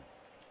 1.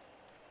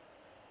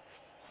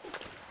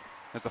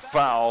 That's a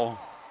foul.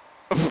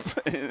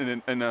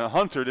 and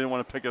Hunter didn't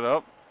want to pick it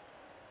up.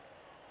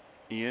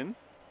 Ian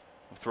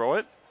will throw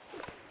it.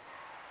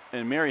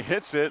 And Mary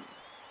hits it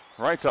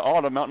right to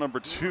Autumn, out number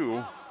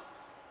 2.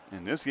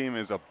 And this game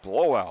is a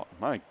blowout.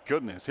 My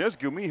goodness. Here's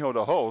Gumiho,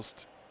 the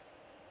host.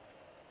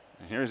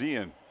 And here's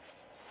Ian.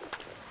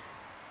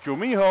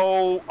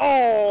 Gumiho.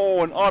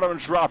 Oh, and Autumn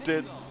dropped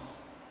it.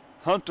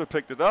 Hunter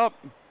picked it up.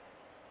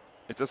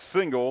 It's a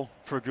single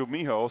for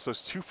Gumiho, so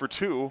it's 2 for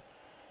 2.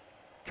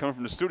 Coming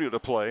from the studio to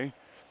play.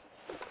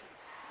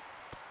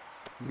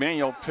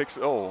 Manuel picks,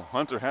 oh,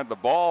 Hunter had the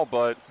ball,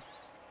 but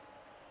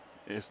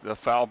it's the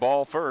foul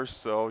ball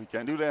first, so you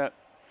can't do that.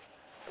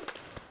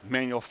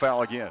 Manuel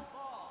foul again.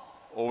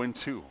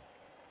 0-2.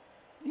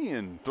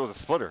 Ian throws a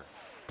splitter.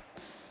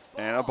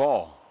 And a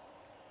ball.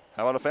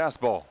 How about a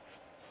fastball?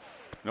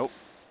 Nope.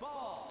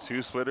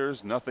 2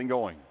 splitters, nothing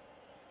going.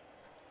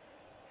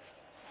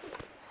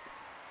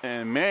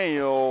 And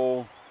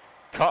Manuel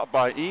caught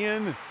by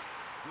Ian.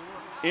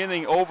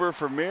 Inning over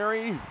for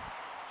Mary.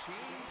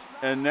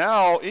 And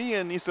now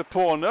Ian needs to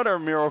pull another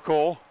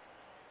miracle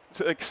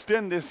to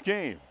extend this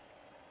game.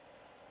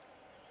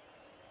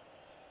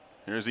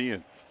 Here's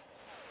Ian.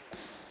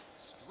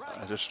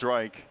 That's a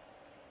strike.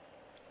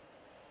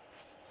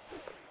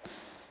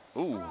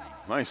 Ooh,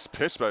 nice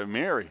pitch by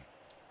Mary.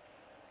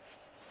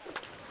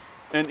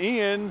 And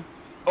Ian,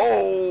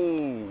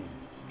 oh,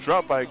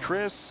 dropped by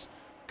Chris,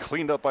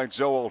 cleaned up by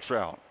Joe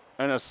Trout,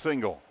 and a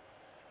single.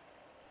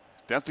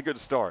 That's a good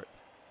start.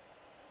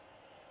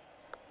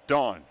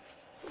 Dawn.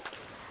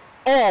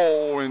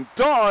 Oh, and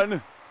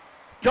Dawn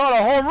got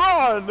a home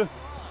run.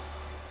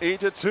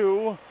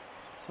 8-2.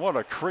 What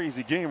a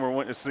crazy game we're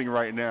witnessing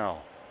right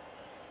now.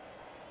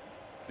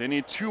 They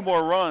need 2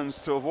 more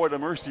runs to avoid a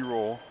mercy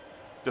rule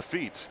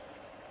defeat.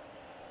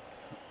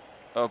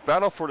 A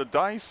battle for the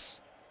dice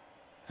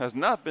has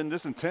not been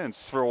this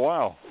intense for a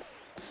while.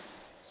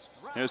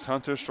 Here's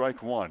Hunter,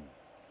 strike 1.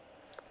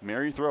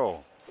 Mary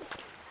throw.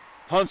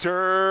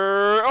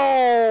 Hunter.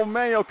 Oh,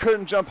 Mayo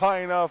couldn't jump high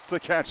enough to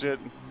catch it.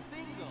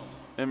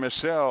 And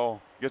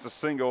Michelle gets a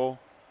single.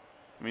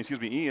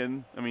 Team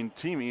Ian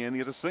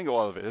gets a single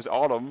out of it. Here's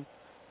Autumn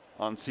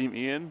on Team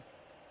Ian.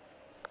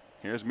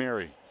 Here's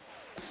Mary.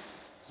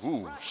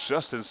 Ooh,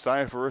 just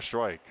inside for a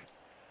strike.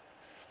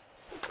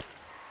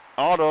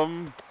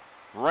 Autumn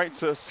right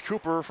to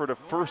Cooper for the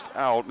first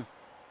out.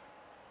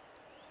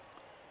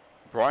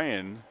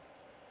 Brian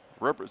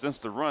represents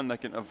the run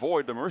that can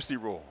avoid the mercy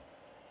rule.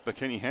 But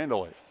can he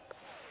handle it?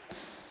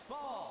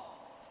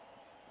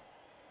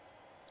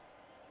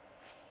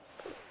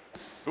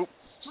 Oop,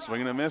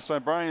 swing and a miss by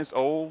Brian. It's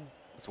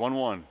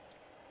 1-1.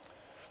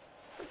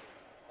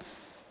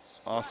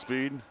 Off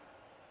speed.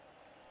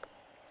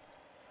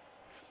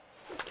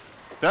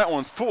 That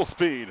one's full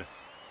speed.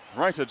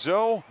 Right to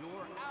Joe.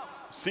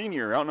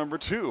 Senior, out number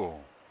 2.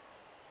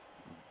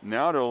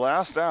 Now their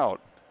last out.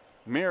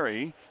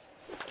 Mary.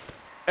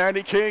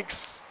 Andy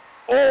Cakes.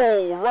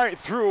 Oh, right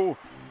through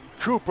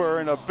Cooper,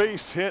 and a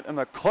base hit and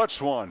a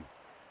clutch one.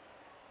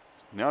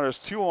 Now there's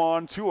 2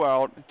 on, 2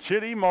 out.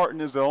 Kitty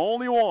Martin is the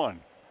only one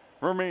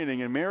remaining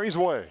in Mary's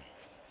way.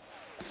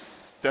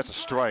 That's a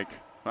strike.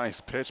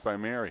 Nice pitch by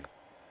Mary.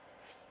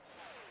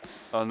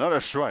 Another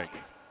strike.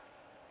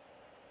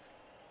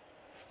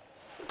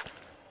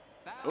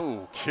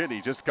 Oh,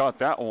 Kitty just got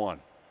that one.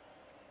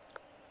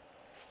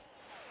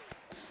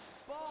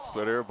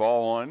 Splitter,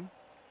 ball 1.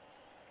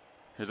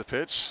 Here's a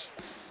pitch.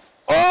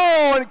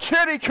 Oh, and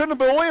Kitty couldn't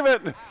believe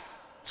it.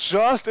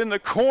 Just in the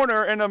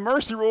corner, and the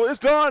mercy rule is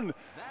done.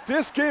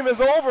 This game is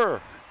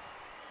over.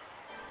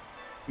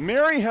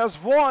 Mary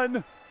has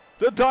won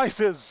the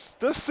dices,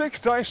 the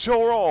 6 dice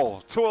show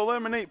roll, to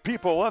eliminate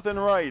people left and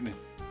right,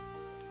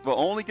 but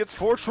only gets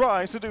 4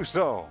 tries to do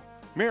so.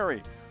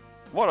 Mary,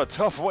 what a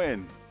tough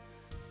win.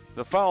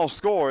 The final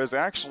score is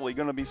actually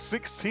going to be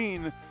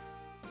 16-10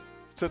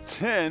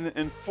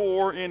 in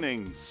 4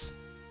 innings.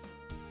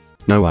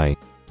 No way.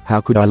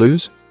 How could I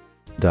lose?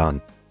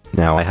 Done.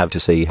 Now I have to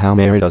see how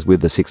Mary does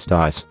with the 6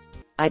 dice.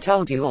 I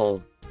told you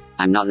all.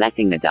 I'm not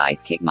letting the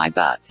dice kick my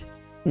butt.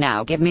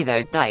 Now give me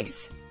those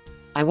dice.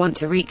 I want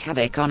to wreak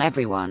havoc on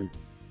everyone.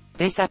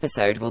 This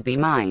episode will be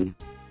mine.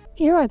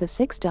 Here are the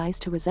 6 dice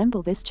to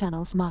resemble this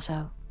channel's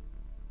motto.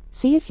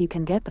 See if you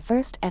can get the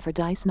first ever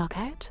dice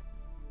knockout.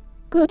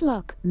 Good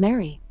luck,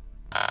 Mary.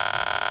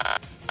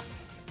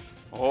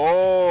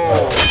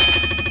 Oh,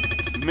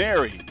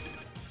 Mary.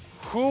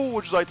 Who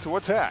would you like to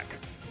attack?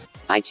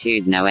 I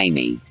choose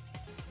Noemi.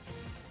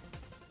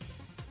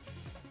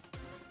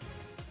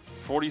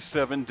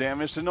 47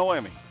 damage to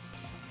Noemi.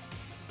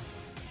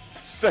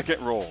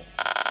 Second roll.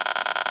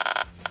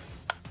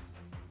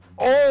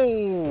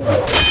 Oh!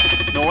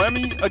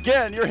 Noemi,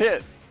 again, you're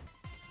hit.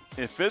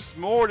 If it's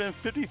more than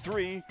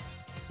 53,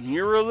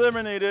 you're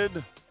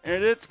eliminated.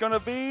 And it's going to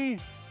be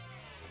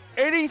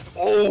 80.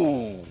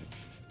 Oh!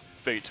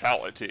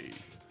 Fatality.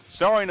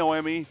 Sorry,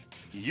 Noemi.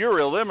 You're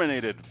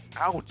eliminated.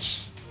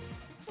 Ouch.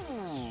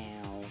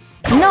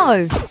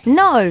 No,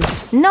 no,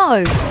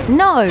 no,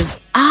 no.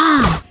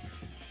 Ah!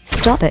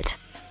 Stop it.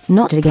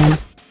 Not again.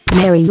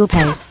 Mary, you'll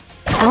pay.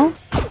 Ow,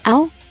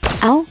 ow,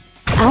 ow,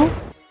 ow.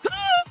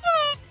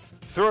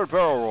 Third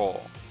barrel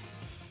roll.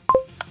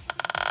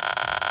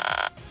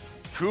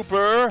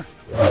 Cooper,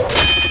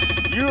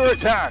 you're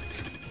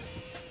attacked.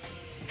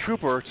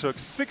 Cooper took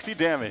 60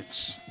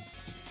 damage.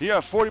 You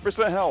have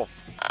 40% health.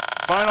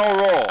 Final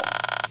roll.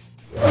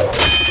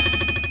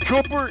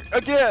 Cooper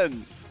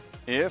again.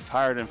 If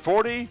higher than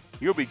 40,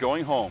 you'll be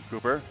going home,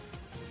 Cooper.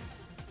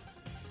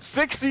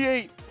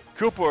 68.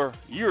 Cooper,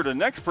 you're the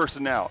next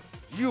person out.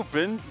 You've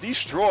been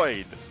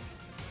destroyed.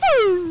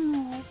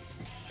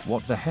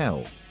 What the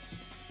hell?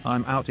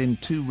 I'm out in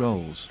 2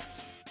 rolls.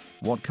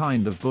 What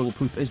kind of bull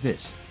poop is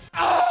this?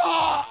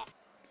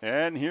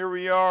 And here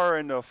we are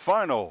in the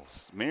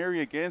finals.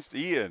 Mary against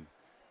Ian.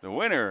 The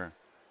winner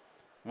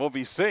will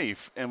be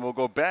safe and will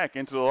go back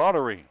into the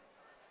lottery,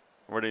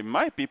 where they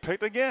might be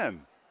picked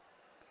again.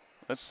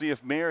 Let's see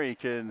if Mary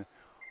can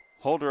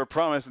hold her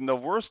promise in the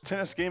worst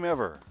tennis game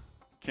ever.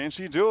 Can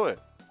she do it?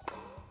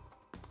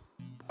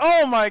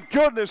 Oh my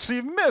goodness,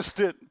 she missed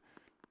it!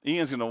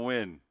 Ian's gonna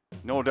win,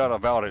 no doubt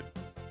about it.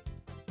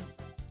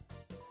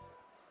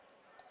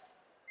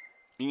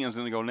 Ian's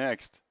gonna go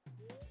next.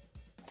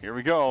 Here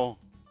we go.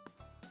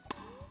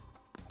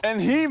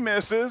 And he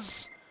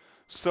misses,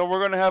 so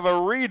we're gonna have a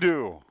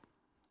redo.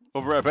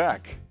 We'll be right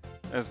back,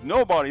 as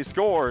nobody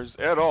scores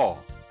at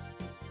all.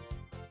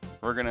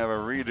 We're gonna have a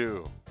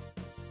redo.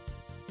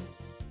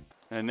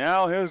 And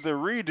now here's the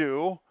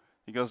redo,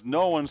 because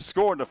no one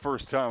scored the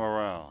first time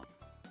around.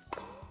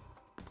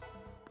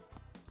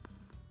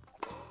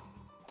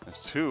 That's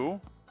 2,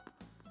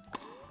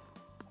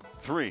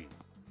 3.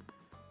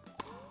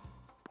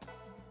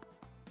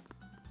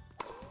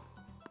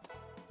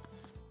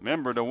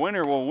 Remember, the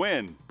winner will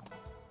win,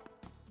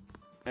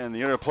 and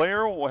the other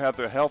player will have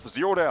their health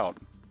zeroed out.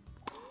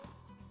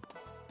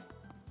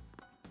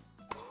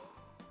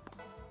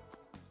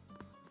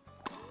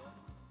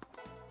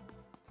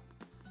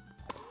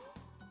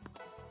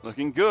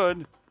 Looking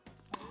good.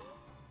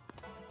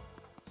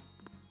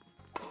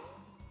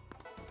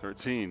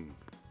 13.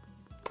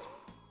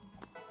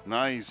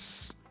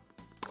 Nice.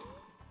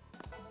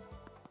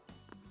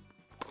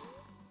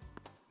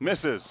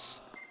 Misses.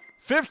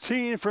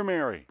 15 for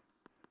Mary.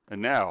 And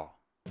now,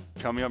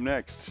 coming up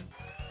next.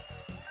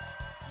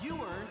 You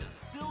earned a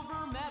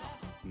silver medal.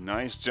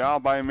 Nice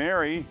job by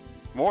Mary.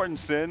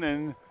 Mortensen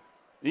and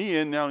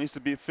Ian now needs to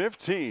beat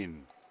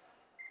 15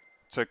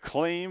 to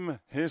claim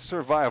his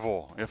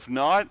survival. If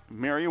not,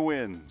 Mary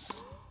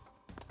wins.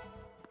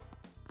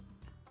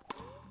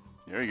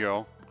 There you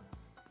go.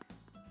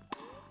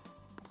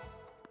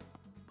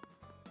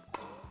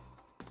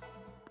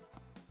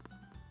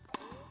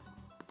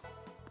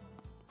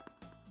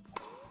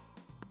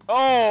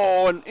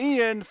 Oh, and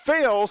Ian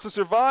fails to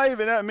survive,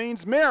 and that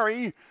means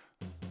Mary,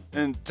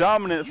 in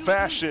dominant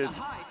fashion,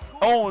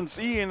 owns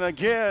Ian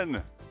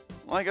again,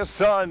 like a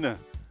son.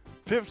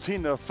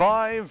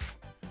 15-5.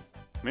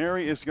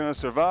 Mary is going to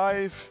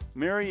survive.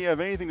 Mary, you have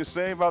anything to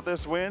say about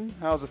this win?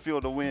 How does it feel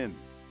to win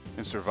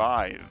and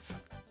survive?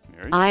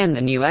 Mary? I am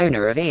the new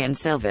owner of Ian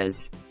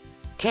Silvers.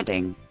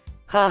 Kidding.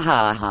 Ha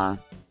ha ha.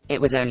 It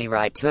was only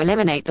right to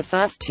eliminate the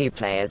first two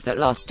players that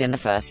lost in the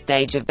first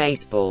stage of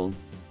baseball.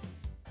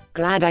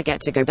 Glad I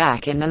get to go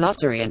back in the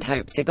lottery and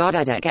hope to God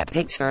I don't get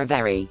picked for a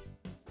very,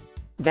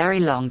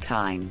 very long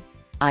time.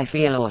 I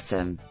feel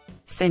awesome.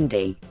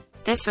 Cindy,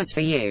 this was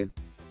for you.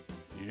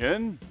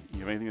 Ian, you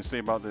have anything to say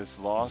about this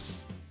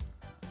loss?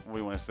 What do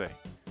you want to say?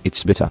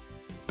 It's bitter.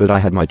 But I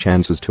had my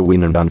chances to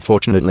win and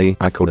unfortunately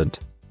I couldn't.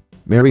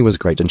 Mary was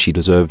great and she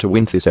deserved to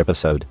win this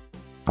episode.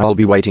 I'll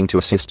be waiting to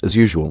assist as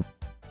usual.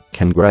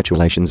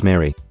 Congratulations,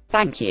 Mary.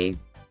 Thank you,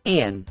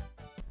 Ian.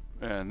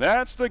 And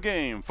that's the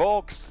game,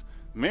 folks.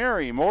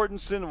 Mary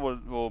Mortensen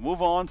will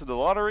move on to the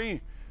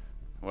lottery,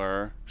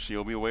 where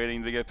she'll be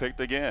waiting to get picked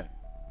again.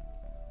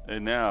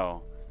 And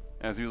now,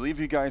 as we leave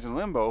you guys in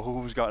limbo,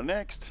 who's got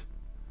next?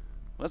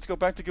 Let's go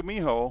back to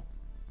Gumiho.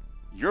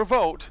 Your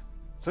vote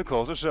to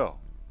close the show.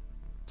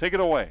 Take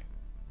it away.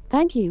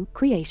 Thank you,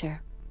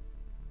 creator.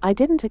 I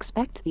didn't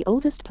expect the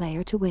oldest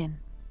player to win.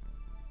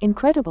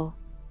 Incredible.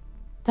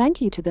 Thank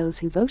you to those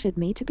who voted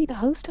me to be the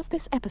host of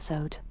this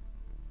episode.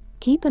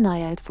 Keep an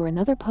eye out for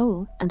another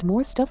poll and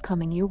more stuff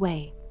coming your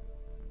way.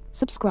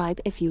 Subscribe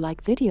if you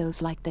like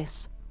videos like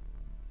this.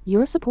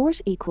 Your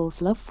support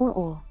equals love for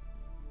all.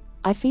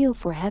 I feel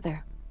for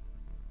Heather.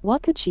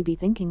 What could she be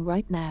thinking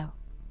right now?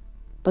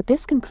 But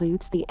this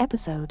concludes the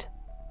episode.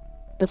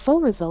 The full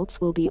results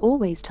will be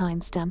always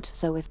time-stamped,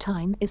 so if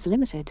time is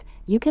limited,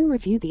 you can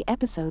review the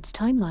episode's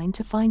timeline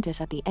to find it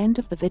at the end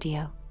of the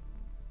video.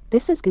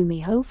 This is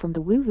Gumiho from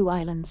the Woohoo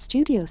Islands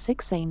Studio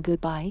 6 saying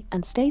goodbye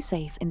and stay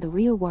safe in the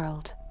real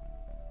world.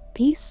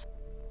 Peace.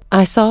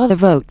 I saw the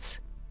votes.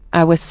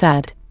 I was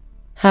sad.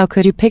 How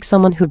could you pick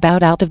someone who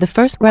bowed out of the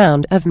first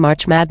round of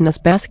March Madness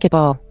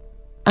basketball?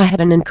 I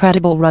had an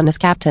incredible run as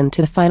captain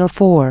to the Final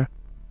Four.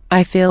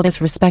 I feel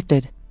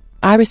disrespected.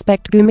 I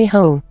respect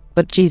Gumiho,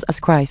 but Jesus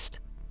Christ.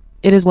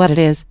 It is what it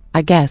is,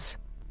 I guess.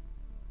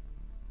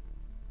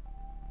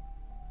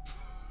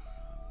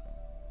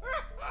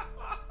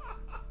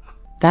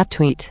 That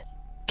tweet.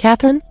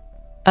 Catherine?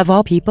 Of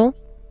all people?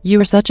 You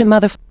are such a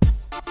motherfucker.